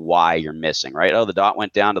tell why you're missing, right? Oh, the dot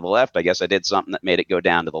went down to the left. I guess I did something that made it go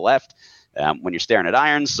down to the left. When you're staring at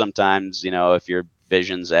irons, sometimes, if your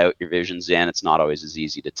vision's out, your vision's in, it's not always as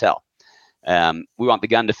easy to tell. We want the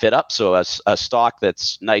gun to fit up. So a stock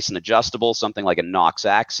that's nice and adjustable, something like a Nox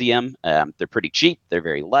Axiom. They're pretty cheap. They're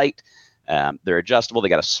very light. They're adjustable. They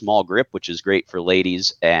got a small grip, which is great for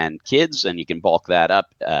ladies and kids, and you can bulk that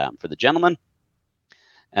up for the gentleman.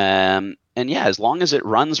 And yeah, as long as it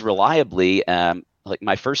runs reliably, like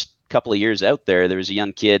my first couple of years out there was a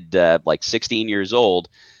young kid, like 16 years old,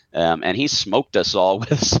 and he smoked us all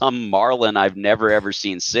with some Marlin I've never ever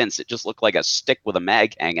seen since. It just looked like a stick with a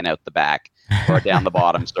mag hanging out the back or down the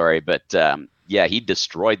bottom. Sorry, but yeah, he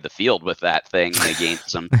destroyed the field with that thing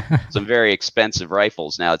against some very expensive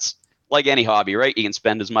rifles. Now it's like any hobby, right? You can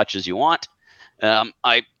spend as much as you want.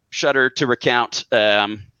 I shudder to recount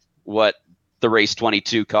what the Race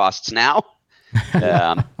 22 costs now.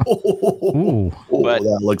 Ooh. But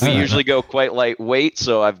that looks we nice. usually go quite lightweight.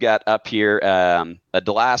 So I've got up here a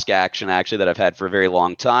Delask Action actually that I've had for a very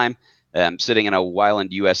long time. Sitting in a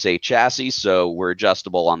Weiland USA chassis. So we're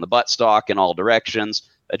adjustable on the buttstock in all directions,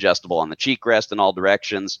 adjustable on the cheek rest in all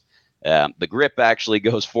directions. The grip actually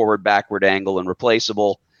goes forward, backward angle and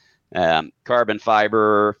replaceable. Carbon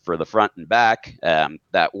fiber for the front and back.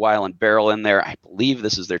 That Weiland barrel in there, I believe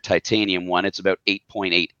this is their titanium one. It's about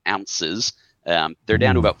 8.8 ounces. They're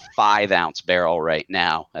down to about 5 ounce barrel right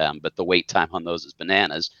now, but the wait time on those is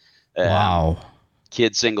bananas. Wow.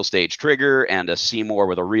 Kid single stage trigger and a Seymour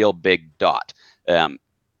with a real big dot.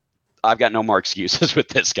 I've got no more excuses with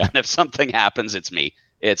this gun. If something happens, it's me.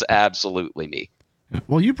 It's absolutely me.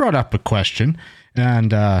 Well, you brought up a question,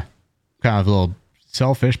 and kind of a little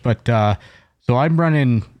selfish, but so I'm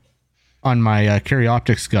running on my Carry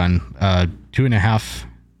Optics gun 2.5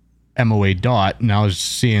 MOA dot, and I was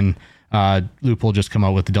seeing Loophole just come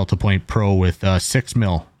out with the Delta Point Pro with 6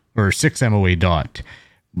 MOA dot.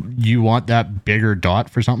 you want that bigger dot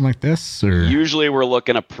for something like this, or Usually we're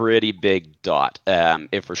looking a pretty big dot.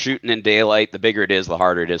 If we're shooting in daylight, the bigger it is, the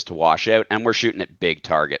harder it is to wash out, and we're shooting at big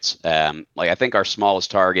targets. Like I think our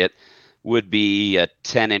smallest target would be a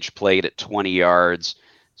 10-inch plate at 20 yards.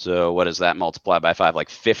 So what does that multiply by 5? Like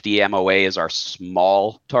 50 MOA is our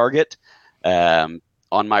small target.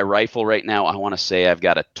 On my rifle right now, I want to say I've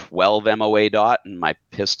got a 12 MOA dot, and my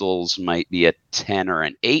pistols might be a 10 or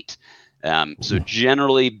an 8. So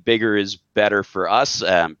generally, bigger is better for us.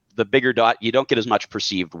 The bigger dot, you don't get as much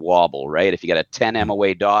perceived wobble, right? If you got a 10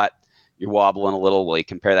 MOA dot, you're wobbling a little. Well, you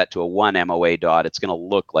compare that to a 1 MOA dot, it's going to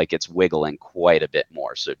look like it's wiggling quite a bit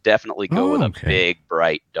more. So definitely go with a big,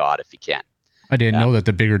 bright dot if you can. I didn't know that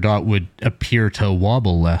the bigger dot would appear to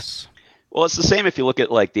wobble less. Well, it's the same if you look at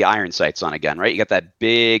like the iron sights on a gun, right? You got that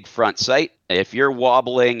big front sight. If you're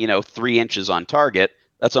wobbling, 3 inches on target,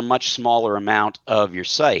 that's a much smaller amount of your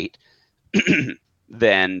sight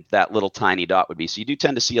than that little tiny dot would be. So you do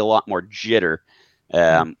tend to see a lot more jitter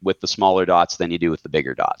with the smaller dots than you do with the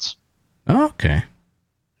bigger dots. Okay.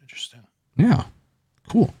 Interesting. Yeah.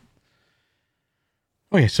 Cool.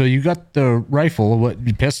 Okay, so you got the rifle.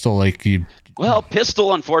 What pistol? Like you? Well,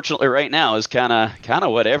 pistol, unfortunately, right now is kind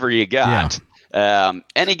of whatever you got.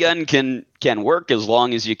 Any gun can work as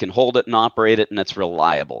long as you can hold it and operate it, and it's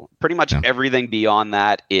reliable. Pretty much everything beyond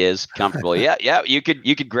that is comfortable. Yeah. You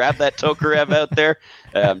could grab that Tokarev out there.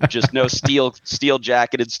 Just no steel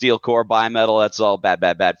jacketed, steel core, bimetal. That's all bad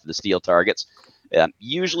for the steel targets.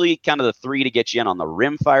 Usually, kind of the 3 to get you in on the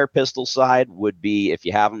rimfire pistol side would be, if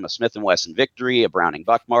you have them, a Smith & Wesson Victory, a Browning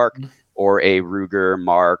Buckmark, or a Ruger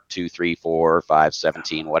Mark 2, 3, 4, 5,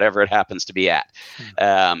 17, whatever it happens to be at.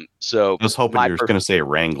 So I was hoping you were going to say a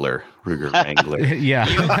Wrangler, Ruger Wrangler. Yeah.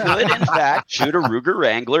 You could, in fact, shoot a Ruger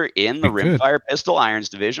Wrangler in the rimfire pistol irons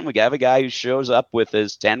division. We have a guy who shows up with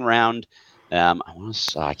his 10-round,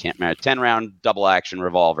 I can't remember, 10-round double action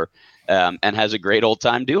revolver. And has a great old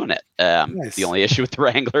time doing it. Nice. The only issue with the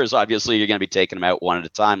Wrangler is obviously you're going to be taking them out one at a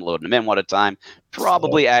time, loading them in one at a time,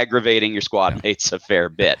 probably aggravating your squad mates a fair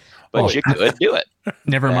bit. But you could do it.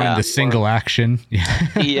 Never mind the single action.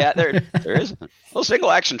 Yeah, there is. Well,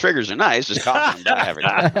 single action triggers are nice. Just cost them die every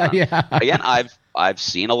time. Yeah. Again, I've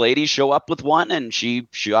seen a lady show up with one, and she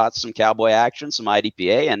shot some cowboy action, some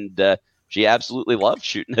IDPA, and she absolutely loved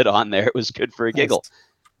shooting it on there. It was good for a giggle.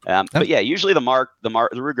 But yeah, usually the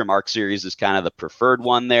Ruger Mark series is kind of the preferred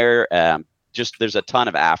one there. Just there's a ton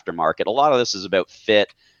of aftermarket. A lot of this is about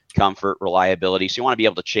fit, comfort, reliability. So you want to be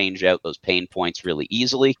able to change out those pain points really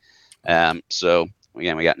easily. So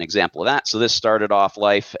again, we got an example of that. So this started off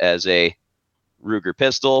life as a Ruger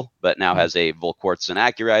pistol, but now has a Volquartsen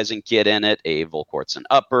accurizing kit in it, a Volquartsen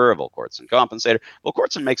upper, a Volquartsen compensator.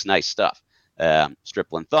 Volquartsen makes nice stuff.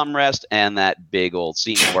 Stripling thumb rest, and that big old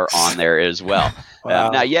Seymour on there as well. Wow.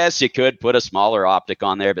 Now, yes, you could put a smaller optic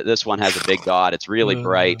on there, but this one has a big dot. It's really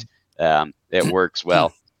bright. It works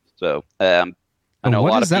well. So I know a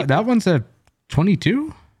lot of people. That one's a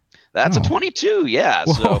 22? That's a 22, yeah.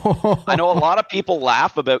 So I know a lot of people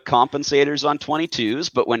laugh about compensators on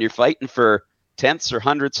 22s, but when you're fighting for tenths or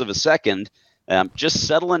hundredths of a second, just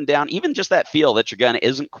settling down, even just that feel that your gun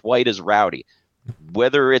isn't quite as rowdy.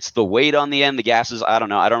 Whether it's the weight on the end, the gases, I don't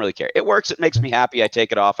know. I don't really care. It works. It makes me happy. I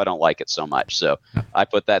take it off. I don't like it so much. So I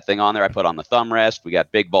put that thing on there. I put on the thumb rest. We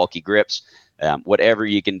got big, bulky grips. Whatever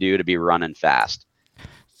you can do to be running fast.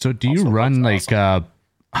 So do you run like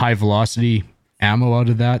high velocity ammo out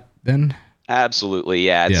of that then? Absolutely,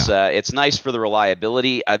 yeah. It's nice for the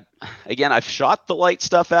reliability. I've shot the light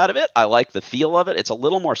stuff out of it. I like the feel of it. It's a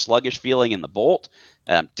little more sluggish feeling in the bolt.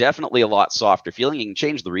 Definitely a lot softer feeling. You can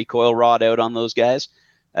change the recoil rod out on those guys.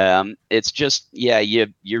 It's just,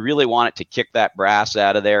 you really want it to kick that brass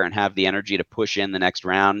out of there and have the energy to push in the next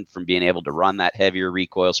round from being able to run that heavier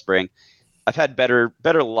recoil spring. I've had better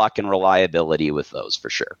luck and reliability with those for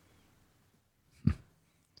sure.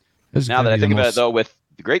 Now that I think about it, though, with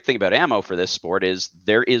the great thing about ammo for this sport is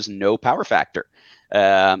there is no power factor.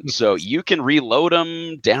 So you can reload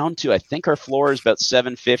them down to, I think our floor is about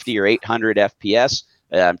 750 or 800 FPS,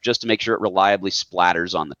 just to make sure it reliably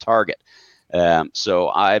splatters on the target. So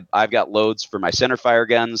I've got loads for my centerfire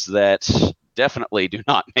guns that definitely do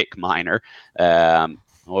not make minor.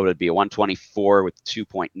 What would it be? A 124 with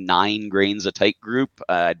 2.9 grains of tight group.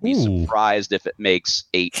 I'd be surprised if it makes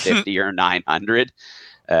 850 or 900.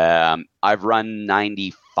 I've run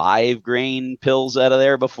 95 grain pills out of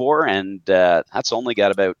there before, and that's only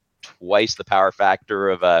got about twice the power factor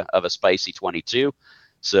of a spicy 22.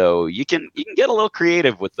 So you can get a little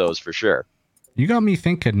creative with those for sure. You got me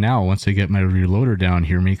thinking now. Once I get my reloader down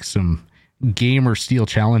here, make some gamer steel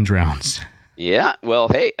challenge rounds. Yeah, well,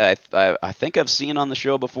 hey, I think I've seen on the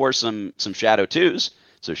show before some Shadow 2s.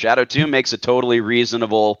 So Shadow 2 makes a totally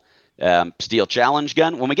reasonable steel challenge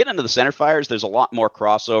gun. When we get into the center fires, there's a lot more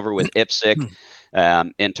crossover with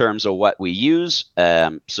IPSC in terms of what we use.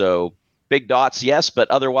 So big dots, yes,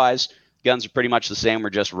 but otherwise, guns are pretty much the same.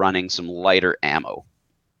 We're just running some lighter ammo.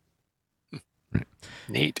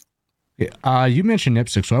 Neat. You mentioned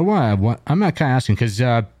IPSC, so I'm not kind of asking because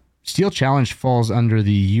Steel Challenge falls under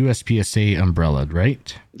the USPSA umbrella,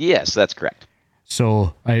 right? Yes, that's correct.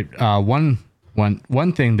 So one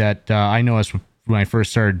thing that I noticed when I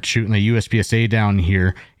first started shooting the USPSA down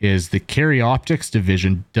here is the Carry Optics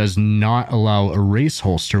division does not allow a race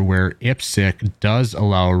holster, where IPSC does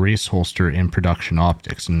allow a race holster in production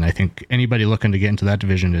optics. And I think anybody looking to get into that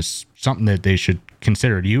division is something that they should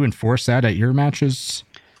consider. Do you enforce that at your matches?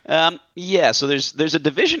 Yeah, so there's a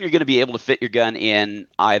division you're going to be able to fit your gun in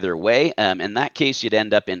either way. In that case, you'd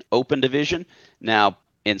end up in open division. Now,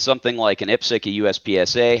 in something like an IPSC, a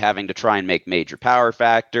USPSA, having to try and make major power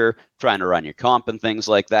factor, trying to run your comp and things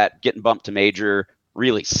like that, getting bumped to major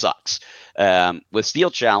really sucks. With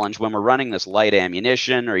Steel Challenge, when we're running this light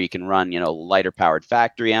ammunition, or you can run, lighter powered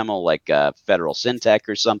factory ammo like Federal Syntech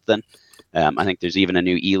or something. I think there's even a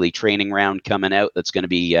new Ely training round coming out that's going to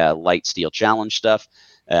be light Steel Challenge stuff.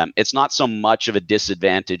 It's not so much of a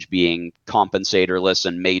disadvantage being compensatorless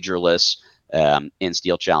and majorless in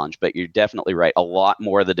Steel Challenge, but you're definitely right. A lot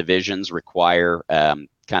more of the divisions require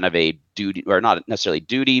kind of a duty, or not necessarily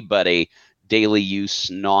duty, but a daily use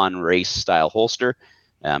non-race style holster.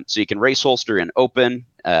 So you can race holster in open,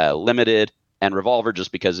 limited, and revolver,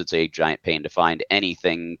 just because it's a giant pain to find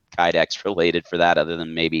anything Kydex related for that, other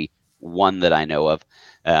than maybe one that I know of.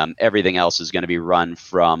 Everything else is going to be run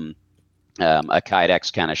from a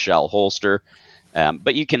Kydex kind of shell holster.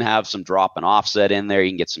 But you can have some drop and offset in there.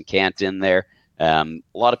 You can get some cant in there. A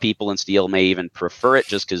lot of people in steel may even prefer it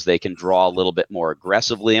just because they can draw a little bit more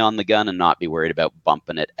aggressively on the gun and not be worried about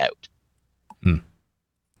bumping it out.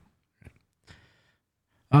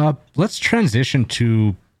 Let's transition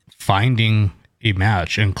to finding a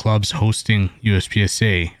match and clubs hosting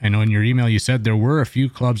USPSA. I know in your email you said there were a few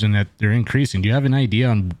clubs and that they're increasing. Do you have an idea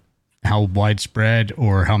on how widespread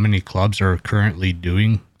or how many clubs are currently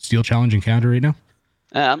doing Steel Challenge in Canada right now?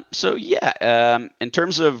 In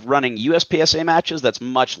terms of running USPSA matches, that's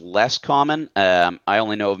much less common. I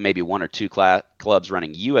only know of maybe one or two clubs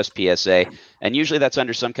running USPSA, and usually that's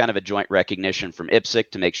under some kind of a joint recognition from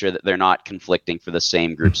IPSC to make sure that they're not conflicting for the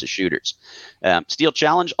same groups of shooters. Steel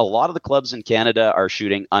Challenge, a lot of the clubs in Canada are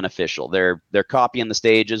shooting unofficial. They're copying the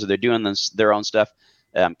stages, or they're doing their own stuff,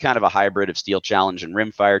 kind of a hybrid of Steel Challenge and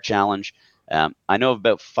Rimfire Challenge. I know of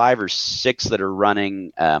about 5 or 6 that are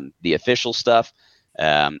running the official stuff.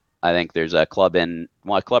 I think there's a club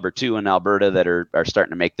or two in Alberta that are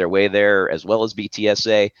starting to make their way there, as well as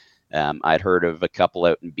BTSA. I'd heard of a couple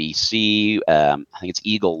out in BC. I think it's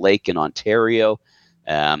Eagle Lake in Ontario.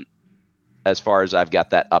 As far as I've got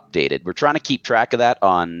that updated, we're trying to keep track of that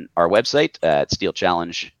on our website at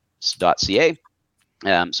steelchallenge.ca.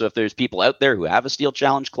 So if there's people out there who have a Steel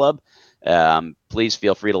Challenge club, please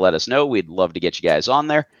feel free to let us know. We'd love to get you guys on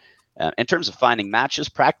there. In terms of finding matches,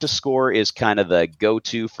 Practice Score is kind of the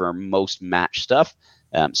go-to for most match stuff.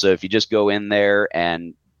 So if you just go in there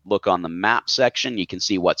and look on the map section, you can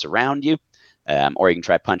see what's around you. Or you can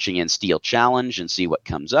try punching in Steel Challenge and see what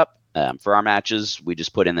comes up. For our matches, we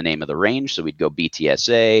just put in the name of the range. So we'd go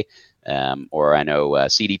BTSA, or I know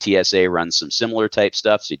CDTSA runs some similar type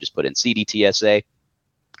stuff. So you just put in CDTSA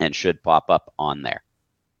and should pop up on there.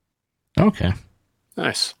 Okay.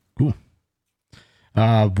 Nice. Cool.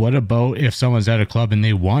 What about if someone's at a club and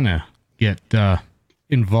they want to get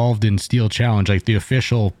involved in Steel Challenge, like the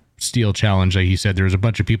official Steel Challenge? Like you said, there's a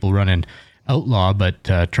bunch of people running Outlaw,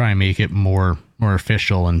 but try and make it more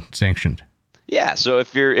official and sanctioned. Yeah, so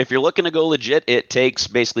if you're looking to go legit, it takes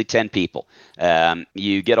basically 10 people.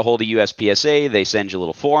 You get a hold of USPSA, they send you a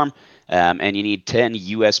little form, and you need 10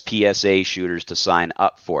 USPSA shooters to sign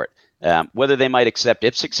up for it. Whether they might accept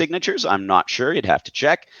IPSC signatures, I'm not sure. You'd have to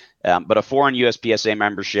check. But a foreign USPSA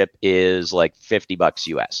membership is like $50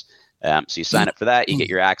 US. So you sign up for that, you get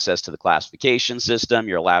your access to the classification system.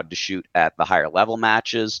 You're allowed to shoot at the higher level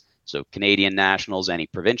matches, so Canadian Nationals, any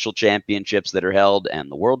provincial championships that are held, and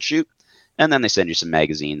the World Shoot. And then they send you some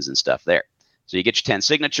magazines and stuff there. So you get your 10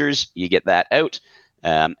 signatures, you get that out,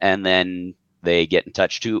 and then they get in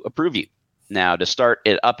touch to approve you. Now, to start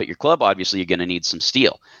it up at your club, obviously you're going to need some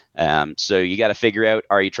steel. So you got to figure out,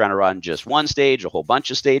 are you trying to run just one stage, a whole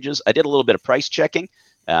bunch of stages? I did a little bit of price checking.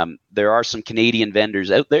 There are some Canadian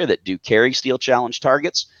vendors out there that do carry Steel Challenge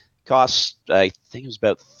targets. Costs, I think it was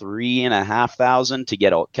about $3,500 to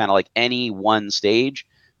get kind of like any one stage,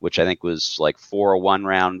 which I think was like 4 of one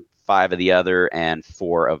round, 5 of the other, and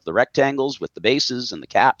 4 of the rectangles with the bases and the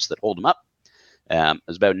caps that hold them up. It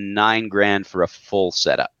was about $9,000 for a full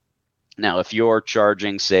setup. Now, if you're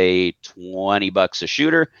charging, say, $20 a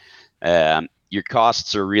shooter, your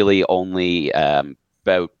costs are really only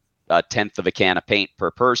about a tenth of a can of paint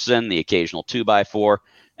per person, the occasional 2x4,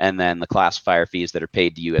 and then the classifier fees that are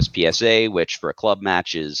paid to USPSA, which for a club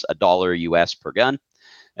match is $1 US per gun.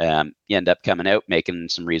 You end up coming out making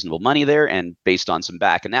some reasonable money there, and based on some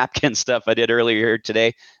back and napkin stuff I did earlier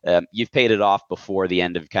today, you've paid it off before the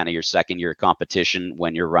end of kind of your second year competition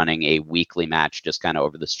when you're running a weekly match just kind of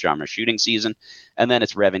over the summer shooting season, and then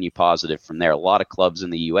it's revenue positive from there. A lot of clubs in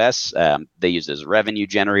the US, they use it as a revenue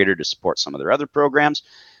generator to support some of their other programs,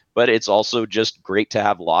 but it's also just great to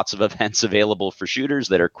have lots of events available for shooters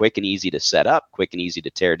that are quick and easy to set up, quick and easy to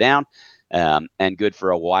tear down, and good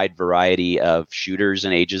for a wide variety of shooters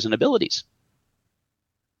and ages and abilities.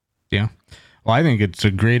 Yeah. Well, I think it's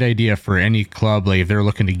a great idea for any club, like if they're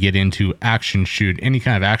looking to get into any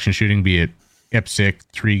kind of action shooting, be it IPSC,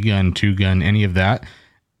 3-gun, 2-gun, any of that.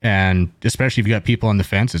 And especially if you got people on the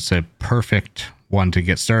fence, it's a perfect one to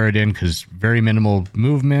get started in because very minimal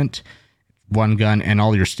movement, 1 gun, and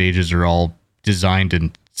all your stages are all designed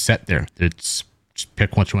and set there. It's just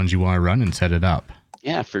pick which ones you want to run and set it up.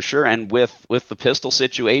 Yeah, for sure. And with the pistol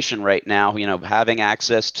situation right now, having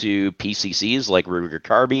access to PCCs like Ruger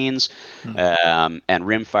carbines and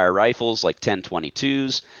rimfire rifles like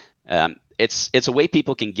 10/22s, it's a way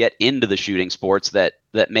people can get into the shooting sports that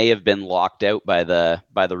may have been locked out by the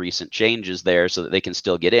recent changes there, so that they can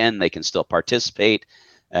still get in, they can still participate,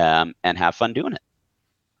 and have fun doing it.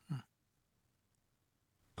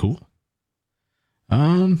 Cool.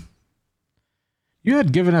 You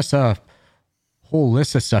had given us a whole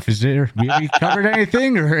list of stuff. Have you covered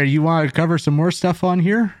anything, or you want to cover some more stuff on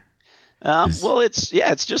here? Well, it's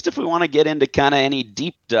just if we want to get into kind of any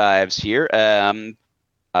deep dives here.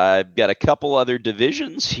 I've got a couple other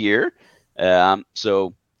divisions here.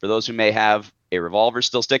 So for those who may have a revolver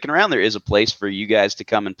still sticking around, there is a place for you guys to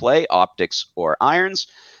come and play, optics or irons.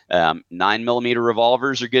 9mm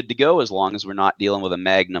revolvers are good to go as long as we're not dealing with a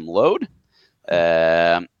magnum load.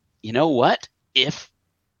 You know what? If,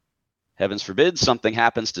 heavens forbid, something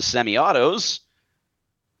happens to semi-autos,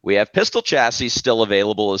 we have pistol chassis still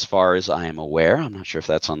available as far as I am aware. I'm not sure if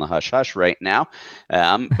that's on the hush-hush right now.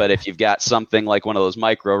 But if you've got something like one of those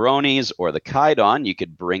Micro Ronis or the Kydon, you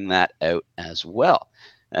could bring that out as well.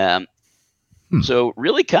 So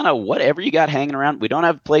really kind of whatever you got hanging around. We don't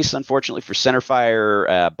have a place, unfortunately, for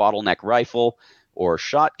centerfire, bottleneck rifle, or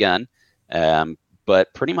shotgun.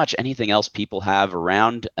 But pretty much anything else people have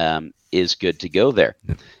around is good to go there.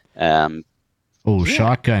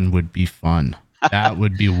 Shotgun would be fun. That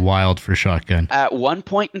would be wild for shotgun. At one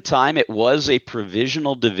point in time, it was a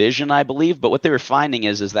provisional division, I believe. But what they were finding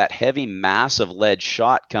is that heavy mass of lead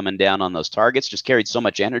shot coming down on those targets just carried so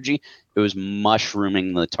much energy, it was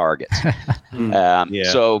mushrooming the targets.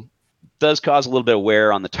 So it does cause a little bit of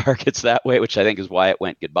wear on the targets that way, which I think is why it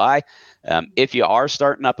went goodbye. If you are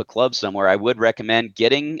starting up a club somewhere, I would recommend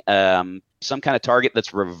getting some kind of target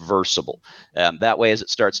that's reversible. That way, as it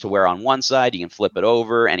starts to wear on one side, you can flip it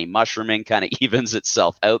over. Any mushrooming kind of evens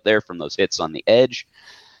itself out there from those hits on the edge.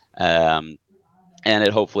 And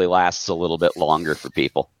it hopefully lasts a little bit longer for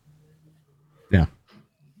people. Yeah.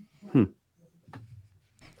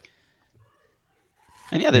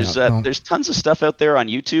 And there's tons of stuff out there on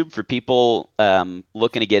YouTube for people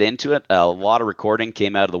looking to get into it. A lot of recording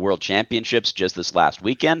came out of the World Championships just this last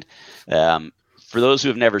weekend. For those who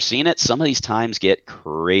have never seen it, some of these times get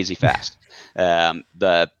crazy fast.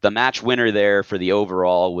 The match winner there for the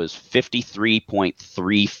overall was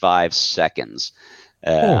 53.35 seconds,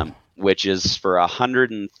 which is for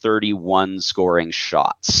 131 scoring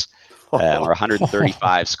shots, or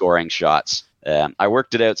 135 scoring shots. I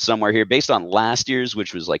worked it out somewhere here based on last year's,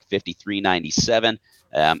 which was like 53.97.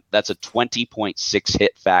 That's a 20.6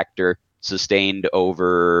 hit factor sustained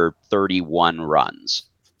over 31 runs.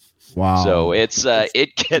 Wow. So it's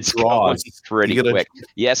it gets going pretty quick.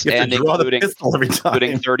 Yes, and including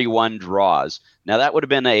 31 draws. Now that would have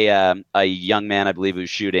been a young man, I believe, who's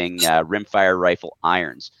shooting rimfire rifle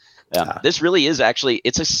irons. This really is actually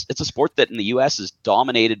it's a sport that in the U.S. is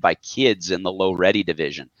dominated by kids in the low ready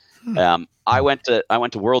division. I went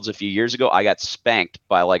to Worlds a few years ago. I got spanked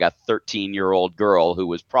by like a 13-year-old girl who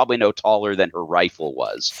was probably no taller than her rifle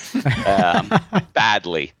was,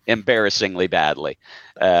 badly, embarrassingly badly.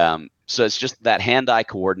 So it's just that hand-eye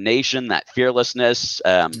coordination, that fearlessness,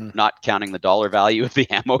 not counting the dollar value of the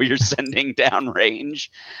ammo you're sending down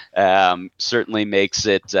range, certainly makes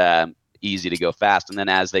it easy to go fast. And then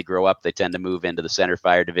as they grow up, they tend to move into the center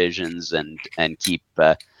fire divisions and keep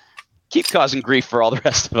causing grief for all the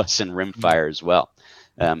rest of us in rimfire as well.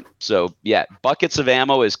 So yeah, buckets of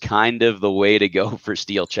ammo is kind of the way to go for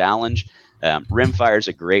Steel Challenge. Rimfire is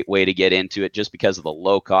a great way to get into it just because of the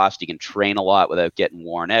low cost. You can train a lot without getting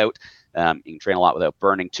worn out. You can train a lot without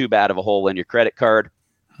burning too bad of a hole in your credit card.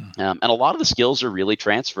 And a lot of the skills are really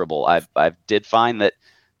transferable. I did find that,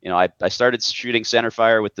 I started shooting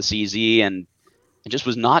centerfire with the CZ and it just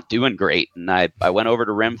was not doing great. And I went over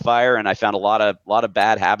to rimfire and I found a lot of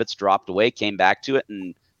bad habits dropped away, came back to it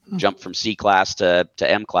and jumped from C class to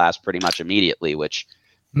M class pretty much immediately, which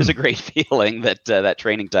is a great feeling that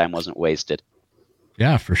training time wasn't wasted.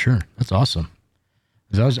 Yeah, for sure. That's awesome.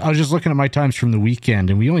 I was just looking at my times from the weekend,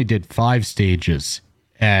 and we only did 5 stages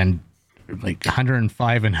and like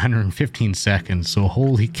 105 and 115 seconds. So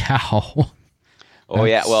holy cow! Oh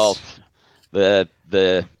yeah, well,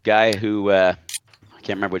 the guy who I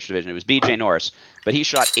can't remember which division it was, BJ Norris, but he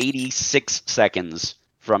shot 86 seconds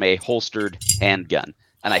from a holstered handgun.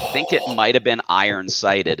 And I think it might have been iron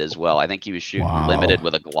sighted as well. I think he was shooting limited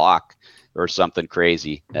with a Glock or something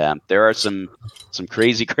crazy. There are some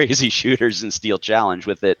crazy shooters in Steel Challenge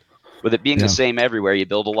with it being the same everywhere. You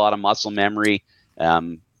build a lot of muscle memory.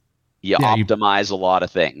 You optimize a lot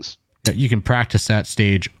of things. You can practice that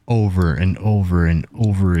stage over and over and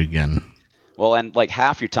over again. Well, and like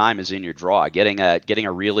half your time is in your draw. Getting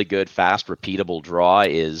a really good, fast, repeatable draw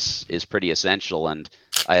is pretty essential. And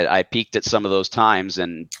I peaked at some of those times,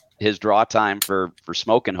 and his draw time for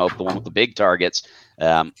Smoking Hope, the one with the big targets,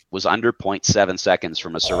 was under 0.7 seconds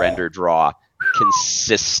from a surrender draw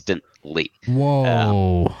consistently.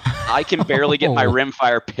 Whoa! I can barely get my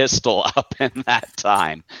rimfire pistol up in that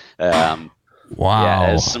time. Wow!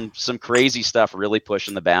 Yeah, some crazy stuff, really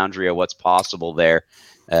pushing the boundary of what's possible there.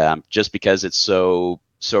 Just because it's so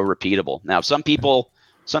repeatable. Now, some people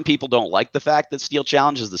don't like the fact that Steel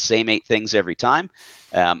Challenge is the same 8 things every time,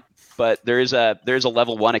 but there's a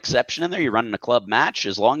level 1 exception in there. You're running a club match.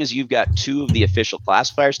 As long as you've got 2 of the official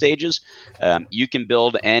classifier stages, you can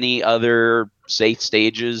build any other safe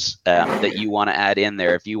stages that you want to add in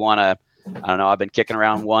there. If you want to, I don't know, I've been kicking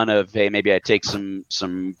around one of, hey, maybe I take some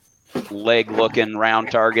leg-looking round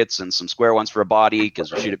targets and some square ones for a body because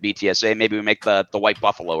we shoot at BTSA. Maybe we make the white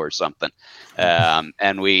buffalo or something,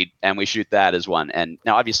 and we shoot that as one. And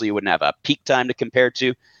now, obviously, you wouldn't have a peak time to compare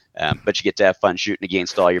to, but you get to have fun shooting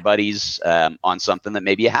against all your buddies on something that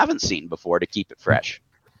maybe you haven't seen before to keep it fresh.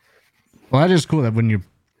 Well, that is cool that when you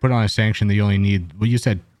put on a sanction, that you only need, you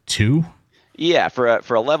said 2? Yeah, for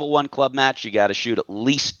a level 1 club match, you got to shoot at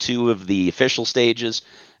least 2 of the official stages.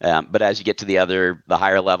 But as you get to the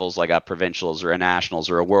higher levels, like a provincials or a nationals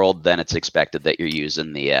or a world, then it's expected that you're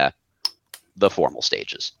using the formal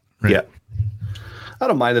stages. Right. Yeah. I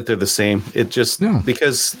don't mind that they're the same. It just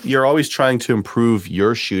because you're always trying to improve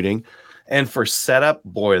your shooting. And for setup,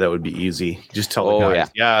 boy, that would be easy. Just tell the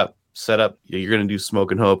guys, setup, you're going to do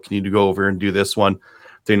Smoking Hope. You need to go over and do this one.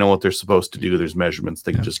 They know what they're supposed to do. There's measurements.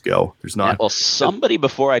 They can just go. There's not. Well, somebody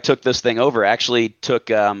before I took this thing over actually took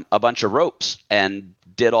a bunch of ropes and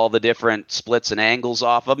did all the different splits and angles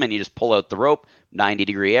off of them, and you just pull out the rope,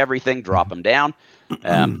 90-degree everything, drop them down.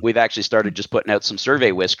 We've actually started just putting out some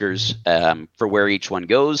survey whiskers for where each one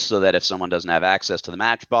goes, so that if someone doesn't have access to the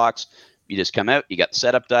matchbox, you just come out, you got the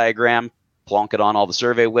setup diagram, plonk it on all the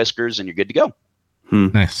survey whiskers, and you're good to go.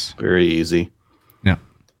 Nice. Very easy. Yeah.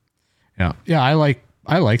 I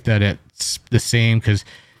like that it's the same, because,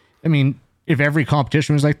 I mean, if every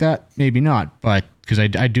competition was like that, maybe not, but because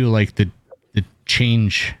I do like the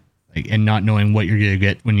change, like, and not knowing what you're going to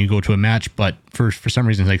get when you go to a match. But for some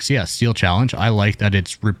reason, like, Steel Challenge, I like that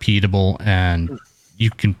it's repeatable and you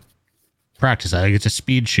can practice that. Like, it's a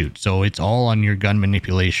speed shoot, so it's all on your gun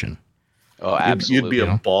manipulation. Oh, absolutely. You'd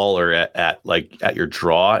be a baller at your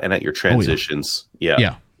draw and at your transitions.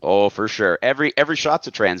 Yeah. Oh, for sure. Every shot's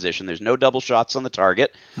a transition. There's no double shots on the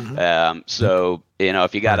target. So,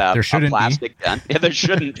 if you got a plastic gun, there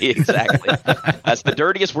shouldn't be, exactly. That's the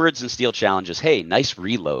dirtiest words in Steel Challenges. Hey, nice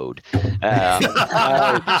reload. That's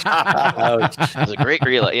a great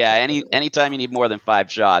reload. Yeah, anytime you need more than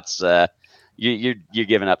 5 shots, you're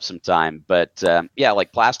giving up some time. But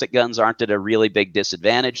like plastic guns aren't at a really big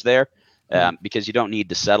disadvantage there because you don't need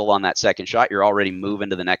to settle on that second shot. You're already moving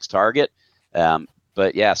to the next target.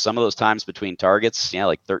 But yeah, some of those times between targets,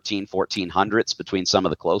 like 13, 14 hundredths between some of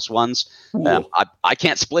the close ones. I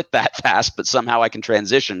can't split that fast, but somehow I can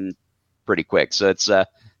transition pretty quick. So it's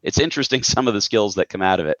it's interesting some of the skills that come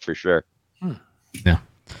out of it for sure. Yeah.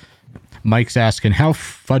 Mike's asking, how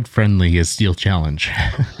FUD friendly is Steel Challenge?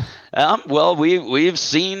 Well, we've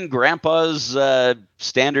seen Grandpa's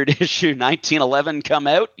standard issue 1911 come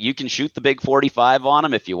out. You can shoot the big 45 on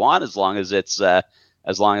them if you want, as long as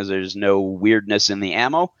there's no weirdness in the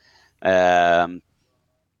ammo.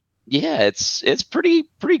 Yeah, it's pretty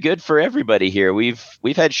good for everybody here. We've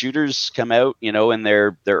had shooters come out, in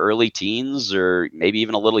their early teens or maybe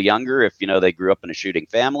even a little younger if they grew up in a shooting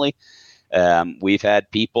family. We've had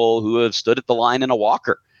people who have stood at the line in a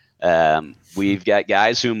walker. We've got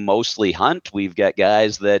guys who mostly hunt. We've got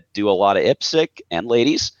guys that do a lot of IPSC and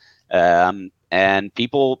ladies, and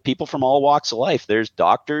people from all walks of life. There's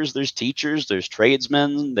doctors, there's teachers, there's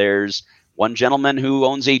tradesmen, there's one gentleman who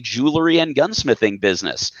owns a jewelry and gunsmithing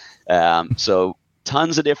business. So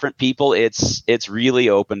tons of different people. It's really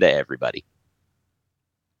open to everybody.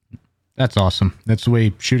 That's awesome. That's the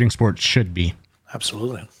way shooting sports should be.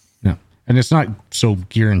 Absolutely. Yeah. And it's not so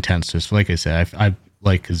gear intensive. Like I said, I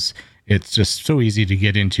like, cause it's just so easy to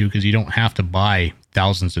get into because you don't have to buy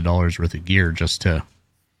thousands of dollars worth of gear just to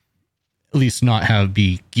at least not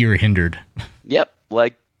be gear hindered. Yep.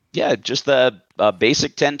 Just the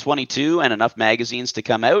basic 10/22 and enough magazines to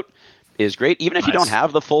come out is great. Even if you don't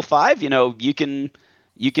have the full 5, you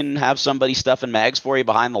can have somebody stuffing mags for you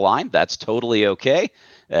behind the line. That's totally okay.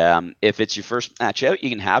 If it's your first match out, you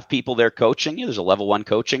can have people there coaching you. There's a level 1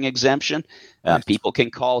 coaching exemption. Nice. People can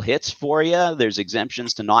call hits for you. There's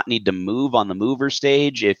exemptions to not need to move on the mover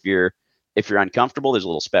stage. If you're uncomfortable, there's a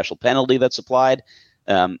little special penalty that's applied.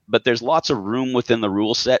 But there's lots of room within the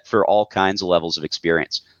rule set for all kinds of levels of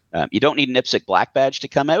experience. You don't need an IPSC black badge to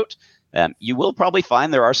come out. You will probably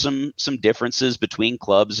find there are some differences between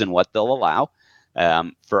clubs and what they'll allow.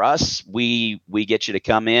 For us, we get you to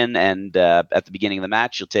come in and at the beginning of the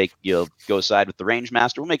match, you'll go aside with the range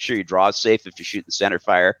master. We'll make sure your draw is safe if you're shooting center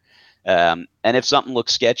fire. And if something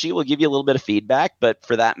looks sketchy, we'll give you a little bit of feedback. But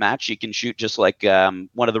for that match, you can shoot just like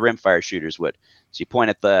one of the rimfire shooters would. So you point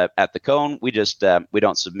at the cone. We just we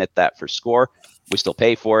don't submit that for score. We still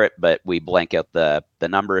pay for it, but we blank out the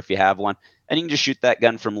number if you have one. And you can just shoot that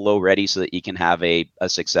gun from low ready so that you can have a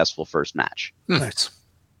successful first match. Nice.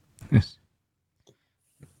 Yes.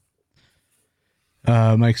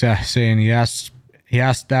 Mike's saying he asked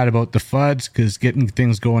that about the FUDs because getting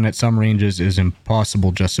things going at some ranges is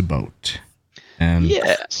impossible just about. And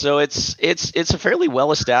yeah, so it's a fairly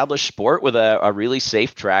well-established sport with a really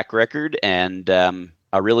safe track record and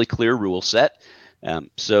a really clear rule set.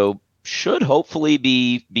 So should hopefully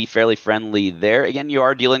be fairly friendly there. Again, you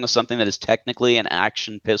are dealing with something that is technically an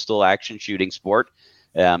action shooting sport.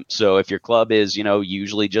 So if your club is,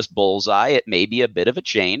 usually just bullseye, it may be a bit of a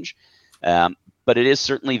change. But it is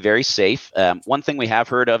certainly very safe. One thing we have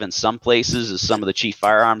heard of in some places is some of the chief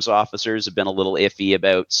firearms officers have been a little iffy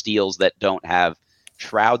about steels that don't have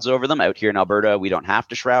shrouds over them. Out here in Alberta, we don't have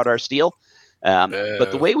to shroud our steel.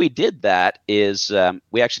 But the way we did that is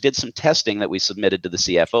we actually did some testing that we submitted to the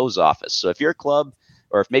CFO's office. So if your club,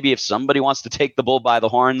 or if somebody wants to take the bull by the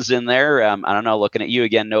horns in there, I don't know, looking at you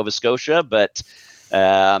again, Nova Scotia, but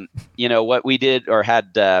what we did or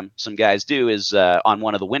had some guys do is on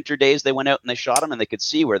one of the winter days, they went out and they shot them and they could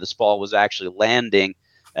see where the spall was actually landing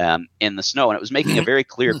in the snow. And it was making a very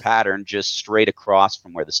clear pattern just straight across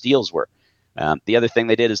from where the steels were. The other thing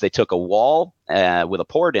they did is they took a wall with a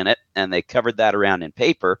port in it and they covered that around in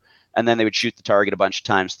paper. And then they would shoot the target a bunch of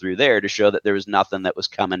times through there to show that there was nothing that was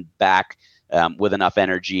coming back with enough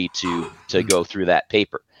energy to go through that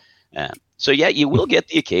paper. So yeah, you will get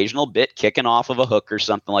the occasional bit kicking off of a hook or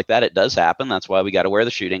something like that. It does happen. That's why we got to wear the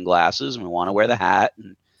shooting glasses and we want to wear the hat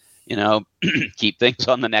and, keep things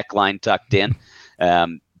on the neckline tucked in.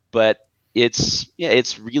 But it's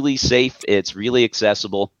really safe. It's really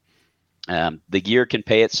accessible. The gear can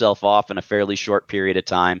pay itself off in a fairly short period of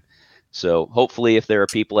time. So hopefully if there are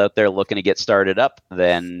people out there looking to get started up,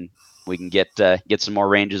 then we can get some more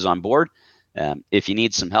ranges on board. If you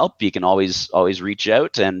need some help, you can always reach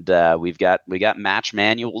out, and we got match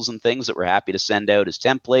manuals and things that we're happy to send out as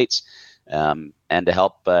templates, and to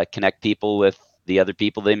help connect people with the other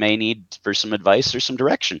people they may need for some advice or some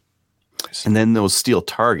direction. And then those steel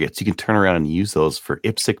targets, you can turn around and use those for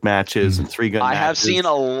IPSC matches and 3-gun matches. I have seen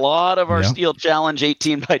a lot of our Steel Challenge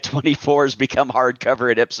 18x24s become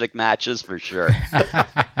hardcover at IPSC matches for sure.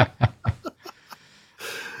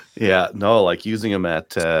 Yeah, no, like using them at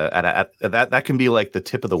that can be like the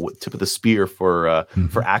tip of the spear for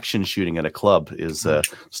action shooting at a club is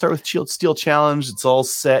start with Steel Challenge. It's all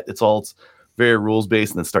set. It's very rules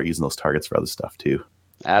based, and then start using those targets for other stuff too.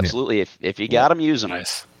 Absolutely. If you got them, use them.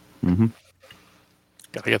 Nice. Mm-hmm.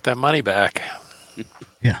 Got to get that money back.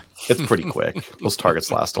 Yeah. It's pretty quick. Those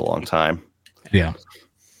targets last a long time. Yeah.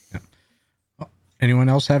 Anyone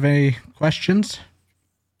else have any questions?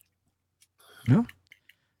 No?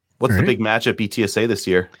 What's All the right. big match at BTSA this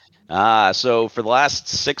year? So for the last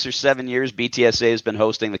 6 or 7 years, BTSA has been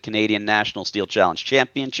hosting the Canadian National Steel Challenge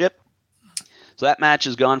Championship. So that match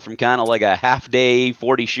has gone from kind of like a half day,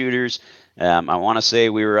 40 shooters. I want to say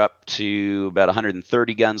we were up to about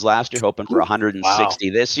 130 guns last year, hoping for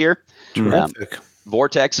 160 this year. Terrific.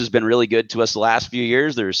 Vortex has been really good to us the last few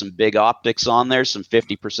years. There's some big optics on there, some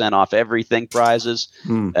 50% off everything prizes.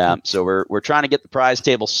 So we're trying to get the prize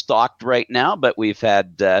table stocked right now, but we've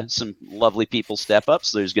had some lovely people step up.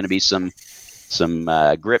 So there's going to be some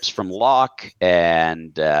grips from Locke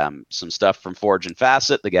and some stuff from Forge and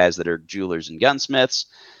Facet, the guys that are jewelers and gunsmiths.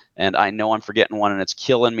 And I know I'm forgetting one, and it's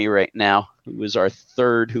killing me right now. Who is our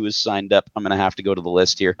third who is signed up? I'm going to have to go to the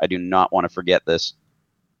list here. I do not want to forget this.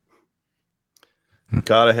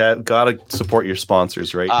 Gotta support your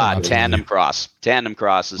sponsors, right? Tandem Cross. Tandem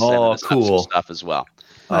Cross is sending us up some stuff as well.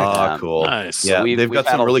 Cool. Nice. Yeah, we've they've got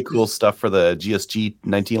had some a- really cool stuff for the GSG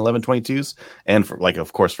 1911 22s, and for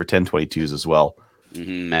of course for 1022s as well.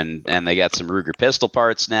 And they got some Ruger pistol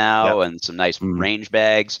parts now, and some nice range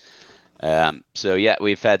bags. So yeah,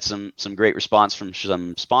 we've had some great response from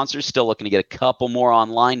some sponsors. Still looking to get a couple more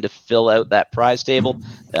online to fill out that prize table.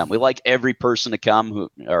 We like every person to come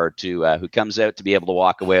who comes out to be able to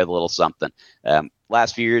walk away with a little something.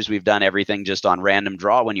 Last few years we've done everything just on random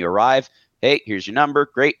draw when you arrive. Hey, here's your number.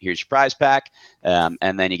 Great. Here's your prize pack.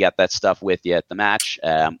 And then you got that stuff with you at the match.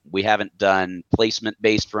 We haven't done placement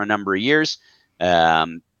based for a number of years.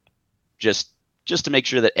 Just to make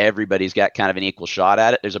sure that everybody's got kind of an equal shot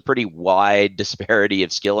at it. There's a pretty wide disparity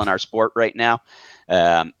of skill in our sport right now,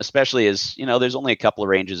 especially as, there's only a couple of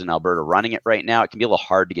ranges in Alberta running it right now. It can be a little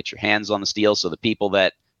hard to get your hands on the steel. So the people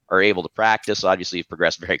that are able to practice, obviously, have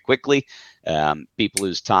progressed very quickly. People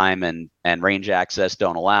whose time and range access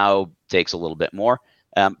don't allow takes a little bit more.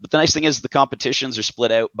 But the nice thing is the competitions are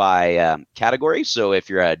split out by category. So if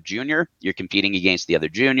you're a junior, you're competing against the other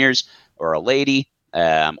juniors, or a lady,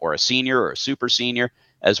 or a senior or a super senior,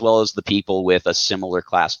 as well as the people with a similar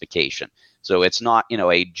classification. So it's not,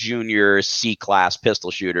 a junior C-class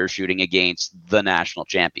pistol shooter shooting against the national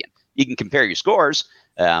champion. You can compare your scores,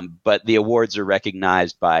 but the awards are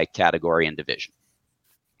recognized by category and division.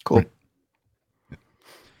 Cool.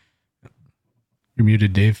 You're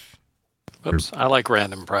muted, Dave. Oops. I like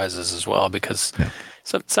random prizes as well because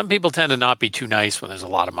some people tend to not be too nice when there's a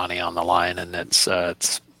lot of money on the line, and it's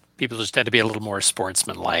people just tend to be a little more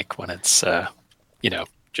sportsman-like when it's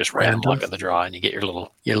just random luck of the draw and you get your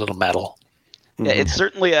little medal. Yeah, it's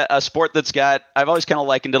certainly a sport that's got, I've always kind of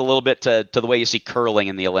likened it a little bit to the way you see curling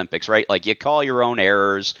in the Olympics, right? Like you call your own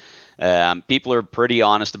errors. People are pretty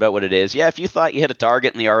honest about what it is. Yeah, if you thought you hit a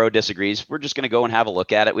target and the RO disagrees, we're just going to go and have a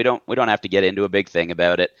look at it. We don't have to get into a big thing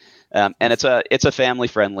about it. And it's a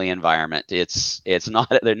family-friendly environment. It's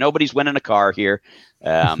not, nobody's winning a car here.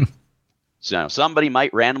 So somebody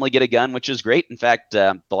might randomly get a gun, which is great. In fact,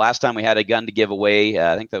 the last time we had a gun to give away,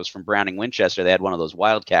 I think that was from Browning Winchester. They had one of those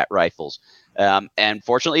Wildcat rifles, and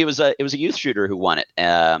fortunately, it was a youth shooter who won it,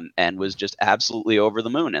 and was just absolutely over the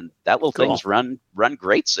moon. And that little thing's run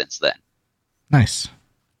great since then. Nice,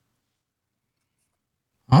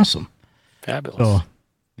 awesome, Fabulous. So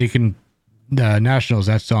you can nationals.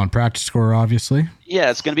 That's on Practice Score, obviously. Yeah,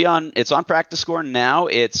 it's going to be it's on Practice Score now.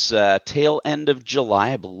 It's tail end of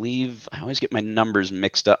July, I believe. I always get my numbers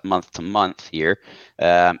mixed up month to month here.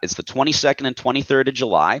 It's the 22nd and 23rd of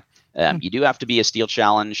July. You do have to be a Steel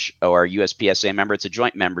Challenge or USPSA member. It's a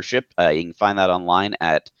joint membership. You can find that online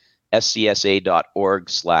at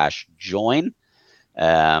scsa.org/join.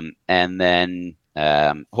 And then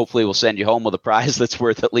hopefully we'll send you home with a prize that's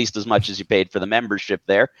worth at least as much as you paid for the membership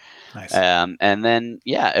there. Nice. And then,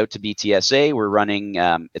 out to BTSA, we're running,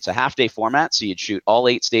 it's a half day format. So you'd shoot all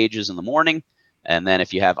 8 stages in the morning. And then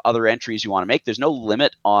if you have other entries you want to make, there's no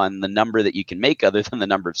limit on the number that you can make other than the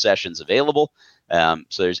number of sessions available.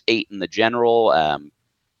 So there's 8 in the general.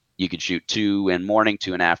 You could shoot 2 in morning,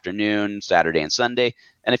 2 in afternoon, Saturday and Sunday.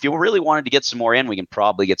 And if you really wanted to get some more in, we can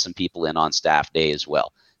probably get some people in on staff day as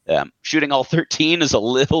well. Shooting all 13 is a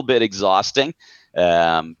little bit exhausting.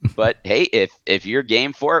 But hey, if you're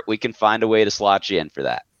game for it, we can find a way to slot you in for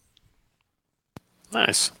that.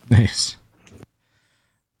 Nice.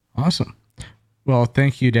 Awesome. Well,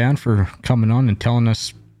 thank you, Dan, for coming on and telling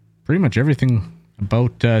us pretty much everything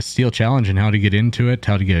about Steel Challenge and how to get into it,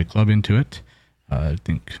 how to get a club into it. I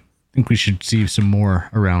think we should see some more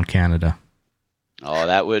around Canada. Oh,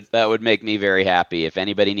 that would make me very happy. If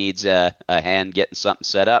anybody needs a hand getting something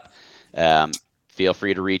set up, feel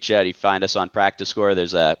free to reach out. You find us on Practice Score.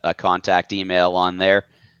 There's a contact email on there,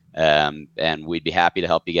 and we'd be happy to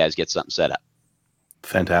help you guys get something set up.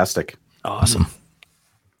 Fantastic. Awesome.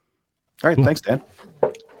 All right. Thanks, Dan.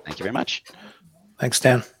 Thank you very much. Thanks,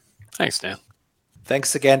 Dan. Thanks, Dan.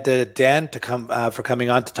 Thanks again to Dan for coming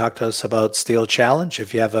on to talk to us about Steel Challenge.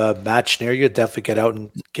 If you have a match near you, definitely get out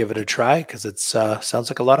and give it a try because it sounds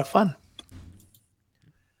like a lot of fun.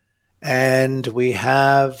 And we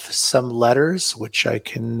have some letters which I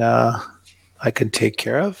can take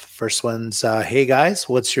care of. First one's, hey guys,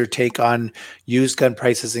 what's your take on used gun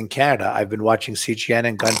prices in Canada? I've been watching CGN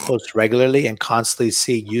and gun posts regularly and constantly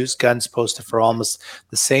see used guns posted for almost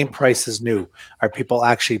the same price as new. Are people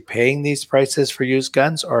actually paying these prices for used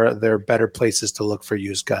guns, or are there better places to look for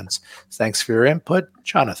used guns? Thanks for your input,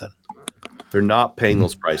 Jonathan. They're not paying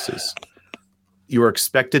those prices. You are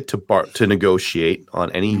expected to negotiate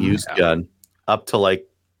on any used gun up to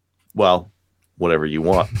whatever you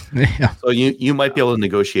want. Yeah. So you might be able to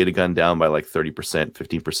negotiate a gun down by like 30%,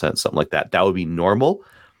 15%, something like that. That would be normal.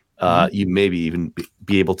 You maybe even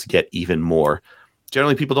be able to get even more.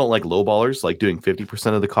 Generally, people don't like lowballers. Like doing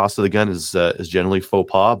 50% of the cost of the gun is generally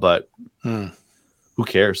faux pas, but who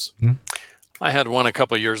cares? I had one a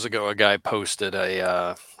couple of years ago. A guy posted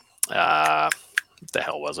what the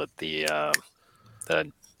hell was it?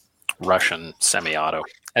 The Russian semi-auto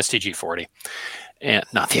STG-40, and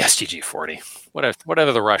not the STG-40.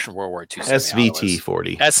 Whatever the Russian World War II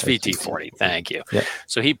SVT-40. SVT-40. Thank you. Yeah.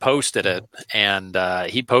 So he posted it, and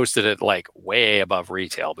he posted it like way above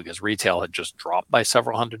retail because retail had just dropped by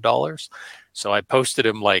several $100s. So I posted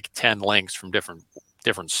him like 10 links from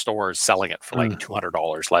different stores selling it for like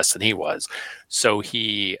 $200 less than he was. So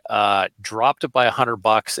he dropped it by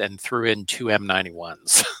 $100 and threw in 2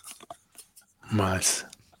 M91s. Nice.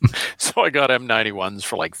 So I got M91s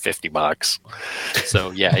for like $50.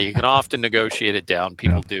 So yeah, you can often negotiate it down.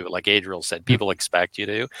 People do, like Adriel said, people expect you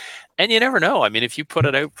to, and you never know. I mean, if you put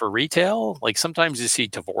it out for retail, like sometimes you see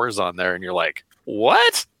Tavors on there and you're like,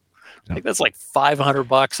 what? Like that's like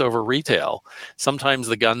 $500 over retail. Sometimes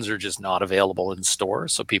the guns are just not available in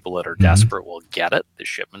stores. So people that are desperate will get it. The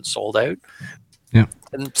shipment sold out. Yeah.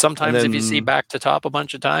 And sometimes if you see back to top a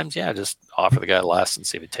bunch of times, just offer the guy less and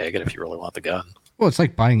see if you take it if you really want the gun. Well, it's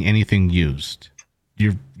like buying anything used.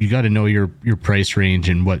 You got to know your price range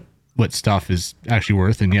and what stuff is actually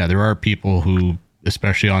worth. And yeah, there are people who,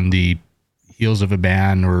 especially on the heels of a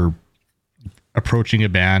ban or approaching a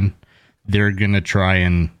ban, they're going to try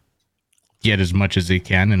and get as much as they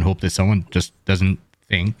can and hope that someone just doesn't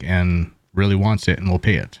think and really wants it and will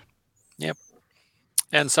pay it. Yep.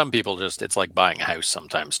 And some people it's like buying a house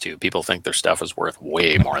sometimes too. People think their stuff is worth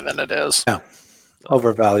way more than it is. Yeah.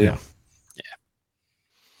 Overvalue. Yeah.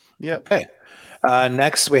 Yeah. Okay.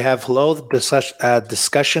 Next, we have hello. The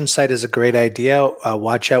discussion site is a great idea.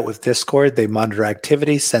 Watch out with Discord. They monitor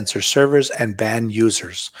activity, censor servers, and ban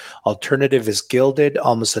users. Alternative is Gilded,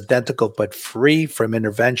 almost identical but free from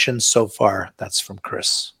interventions so far. That's from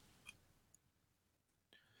Chris.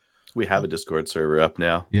 We have a Discord server up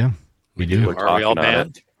now. Yeah, we do. We're Are we all talking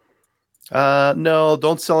on banned? No,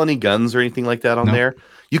 don't sell any guns or anything like that on there.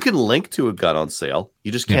 You can link to a gun on sale.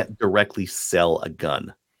 You just can't directly sell a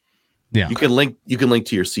gun. Yeah. You can link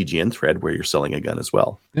to your CGN thread where you're selling a gun as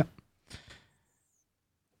well. Yeah.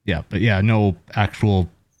 Yeah, but no actual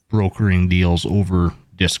brokering deals over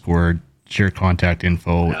Discord, share contact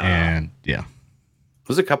info, and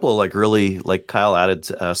There's a couple of really Kyle added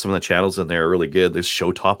some of the channels in there are really good. There's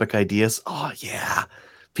show topic ideas. Oh yeah.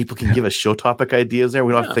 People can give us show topic ideas there.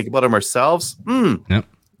 We don't have to think about them ourselves. Yep.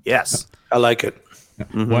 Yes. I like it.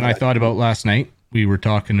 What I thought about last night, we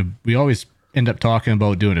always end up talking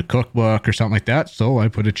about doing a cookbook or something like that. So I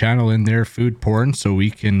put a channel in there, Food Porn, so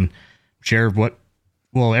we can share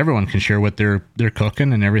everyone can share what they're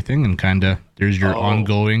cooking and everything, and kind of there's your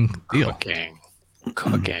ongoing deal.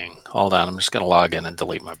 Cooking. Hold on, I'm just going to log in and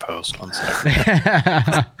delete my post. 1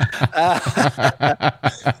 second.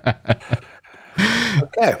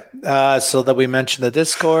 Okay. So that we mentioned the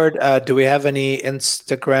Discord. Do we have any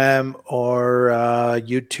Instagram or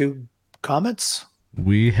YouTube comments?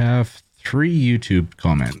 We have 3 YouTube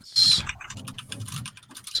comments.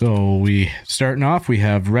 So we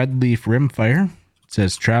have Red Leaf Rimfire. It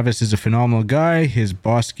says Travis is a phenomenal guy. His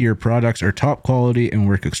Boss Gear products are top quality and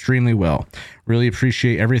work extremely well. Really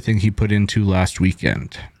appreciate everything he put into last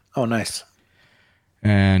weekend. Oh, nice.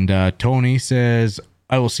 And Tony says,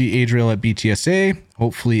 I will see Adriel at BTSA.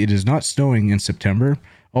 Hopefully it is not snowing in September.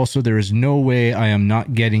 Also, there is no way I am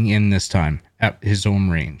not getting in this time at his own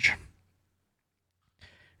range.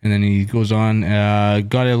 And then he goes on,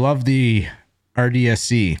 gotta love the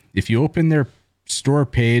RDSC. If you open their store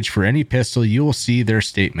page for any pistol, you will see their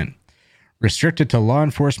statement. Restricted to law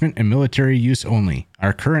enforcement and military use only.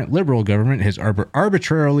 Our current Liberal government has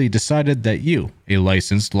arbitrarily decided that you, a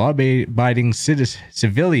licensed, law-abiding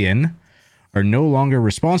civilian, are no longer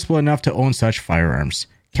responsible enough to own such firearms.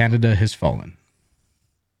 Canada has fallen.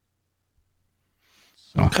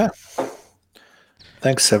 So. Okay.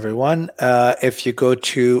 Thanks, everyone. If you go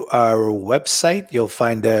to our website, you'll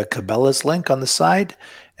find a Cabela's link on the side.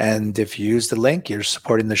 And if you use the link, you're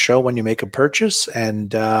supporting the show when you make a purchase.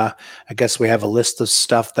 And I guess we have a list of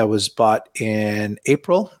stuff that was bought in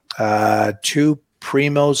April. 2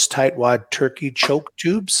 Primo's Tightwad turkey choke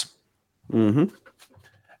tubes. Mm-hmm.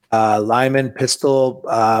 Lyman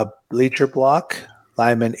pistol bleacher block.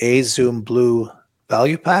 Lyman A Zoom blue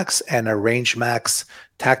value packs. And a Range Max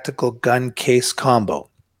tactical gun case combo.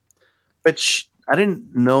 Which I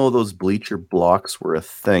didn't know those bleacher blocks were a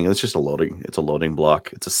thing. It's just a loading. It's a loading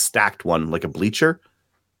block. It's a stacked one, like a bleacher.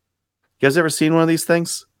 You guys ever seen one of these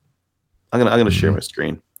things? I'm gonna share my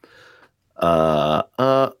screen.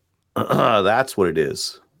 That's what it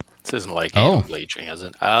is. This isn't like bleaching, is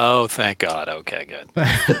it? Oh, thank God. Okay, good.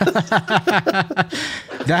 That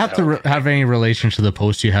have to have any relation to the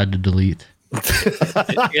post you had to delete? I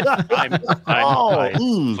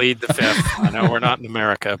plead the fifth. I know we're not in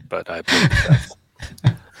America, but I plead the fifth.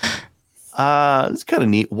 It's kind of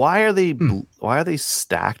neat. Why are they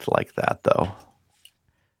stacked like that though?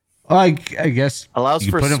 I guess allows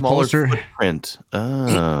for a smaller footprint.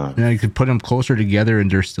 Yeah, you could put them closer together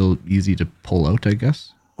and they're still easy to pull out, I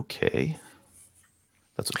guess. Okay.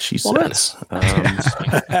 That's what she says.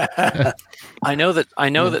 I know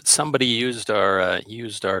that somebody used our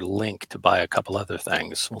link to buy a couple other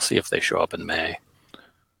things. We'll see if they show up in May. A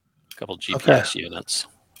couple GPS units.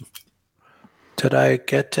 Did I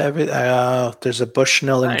get to everything? There's a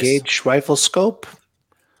Bushnell Engage rifle scope,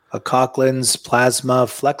 a Coughlin's plasma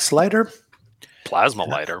flex lighter. Plasma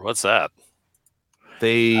lighter? What's that?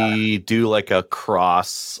 They do like a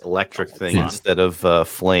cross electric thing instead of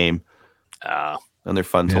flame. And they're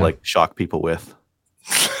fun to like shock people with.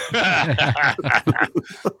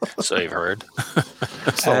 So you've heard.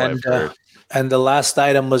 I've heard. And the last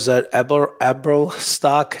item was an Abro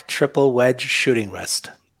stock triple wedge shooting rest.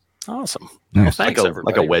 Awesome. Nice. Well, thanks,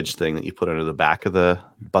 like a wedge thing that you put under the back of the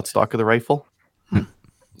buttstock of the rifle.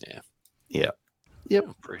 Yeah. Yep.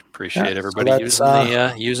 Appreciate everybody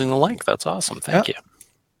using the link. That's awesome. Thank you.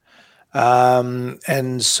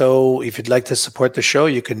 And so if you'd like to support the show,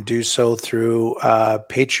 you can do so through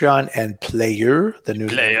Patreon and Player, the new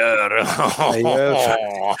Player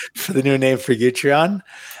for the new name for Patreon.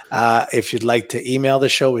 If you'd like to email the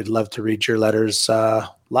show, we'd love to read your letters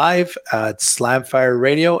live at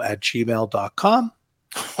slamfireradio@gmail.com.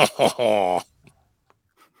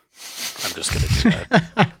 I'm just going to do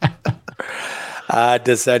that.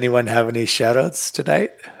 Does anyone have any shout-outs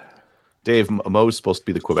tonight? Dave, Mo's supposed to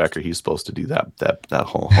be the Quebecer. He's supposed to do that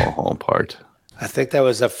whole part. I think that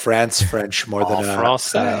was a France French more than a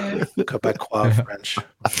Quebecois French.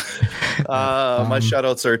 My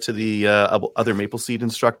shout-outs are to the other Maple Seed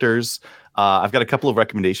instructors. I've got a couple of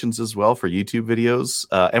recommendations as well for YouTube videos.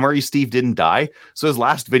 MRE Steve didn't die. So his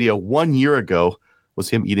last video 1 year ago was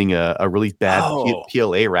him eating a really bad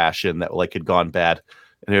PLA ration that had gone bad.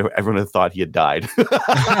 And everyone had thought he had died.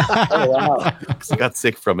 Oh, wow. Because he got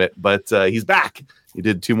sick from it. But he's back. He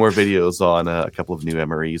did 2 more videos on a couple of new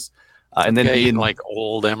MREs. And then eating like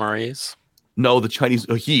old MREs? No, the Chinese,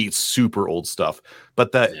 he eats super old stuff.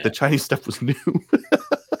 But the Chinese stuff was new.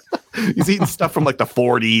 He's eating stuff from like the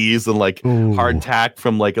 40s and hardtack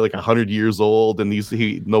from like 100 years old. And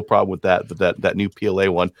he no problem with that. But that new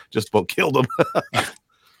PLA one just about killed him.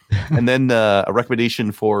 And then a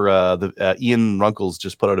recommendation for Ian Runkles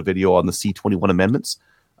just put out a video on the C-21 amendments.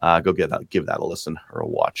 Go give that a listen or a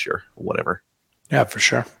watch or whatever. Yeah, for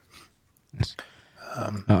sure.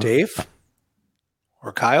 Dave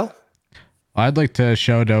or Kyle? I'd like to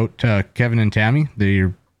shout out Kevin and Tammy,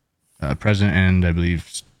 the president and I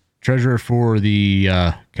believe treasurer for the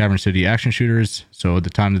Cavern City Action Shooters. So the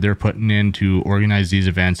time that they're putting in to organize these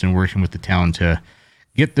events and working with the town to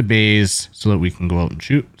get the bays so that we can go out and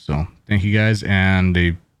shoot. So thank you guys. And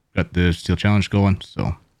they got the Steel Challenge going.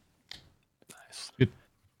 So nice. Good.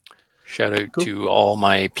 Shout out to all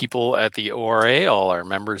my people at the ORA, all our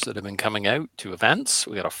members that have been coming out to events.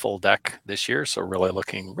 We got a full deck this year. So really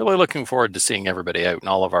looking forward to seeing everybody out and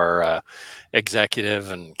all of our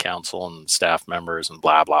executive and council and staff members and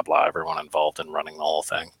blah, blah, blah, everyone involved in running the whole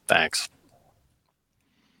thing. Thanks.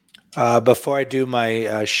 Before I do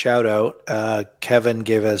my shout out, Kevin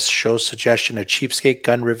gave us show suggestion, a cheapskate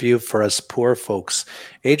gun review for us poor folks.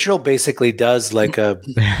 Adriel basically does like a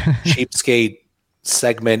cheapskate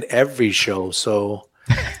segment every show. So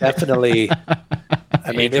definitely,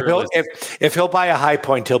 I mean, if he'll buy a High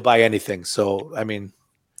Point, he'll buy anything. So I mean,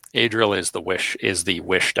 Adriel is the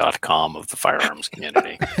wish.com of the firearms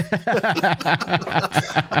community.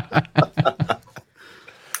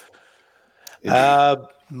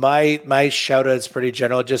 My shout out is pretty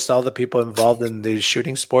general. Just all the people involved in the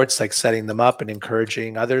shooting sports, like setting them up and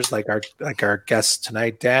encouraging others, like our guest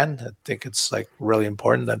tonight, Dan. I think it's like really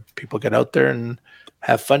important that people get out there and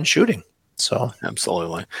have fun shooting. So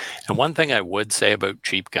Absolutely. And one thing I would say about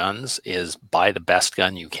cheap guns is buy the best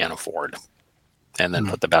gun you can afford. And then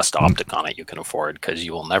put the best optic on it you can afford, because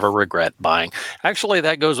you will never regret buying. Actually,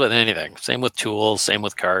 that goes with anything. Same with tools, same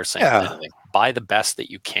with cars, same with anything. Buy the best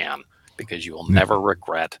that you can, because you will never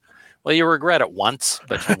regret. Well, you regret it once,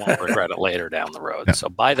 but you won't regret it later down the road. So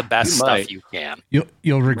buy the best stuff you can.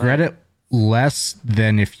 You'll regret it less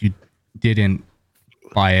than if you didn't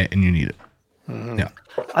buy it and you need it. Yeah.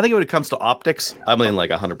 I think when it comes to optics, I'm in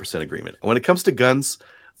like 100% agreement. When it comes to guns,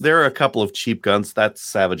 there are a couple of cheap guns. That's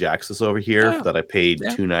Savage Axis over here that I paid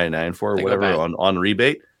 $299 for, or whatever, on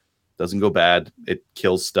rebate. Doesn't go bad. It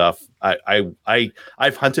kills stuff.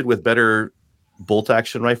 I've hunted with better bolt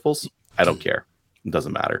action rifles. I don't care. It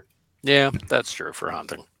doesn't matter. Yeah, that's true for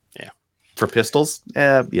hunting. Yeah. For pistols,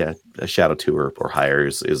 a Shadow 2 or higher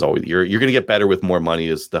is always you're gonna get better with more money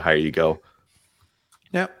as the higher you go.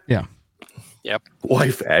 Yep. Yeah. Yep.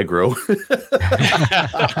 Wife aggro.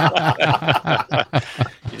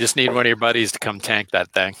 You just need one of your buddies to come tank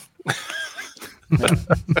that thing.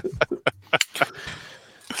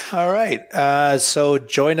 All right. So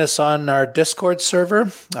join us on our Discord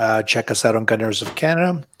server. Check us out on Gunners of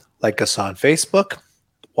Canada. Like us on Facebook.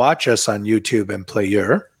 Watch us on YouTube and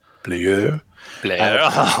Player. I'm going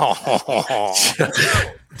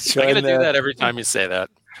to do that every time you say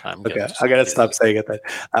that. Okay, I gotta stop saying it then.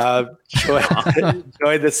 Join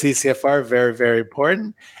the CCFR, very, very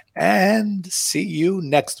important. And see you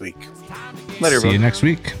next week. Later, see you next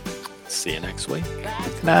week. See you next week.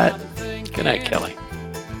 Good night. Good night, Kelly.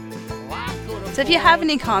 So if you have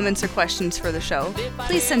any comments or questions for the show,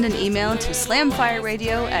 please send an email to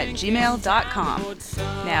slamfireradio@gmail.com.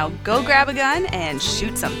 Now go grab a gun and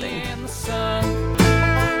shoot something.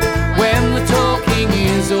 When the talking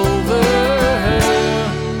is over,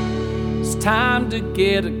 it's time to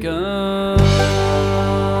get a gun.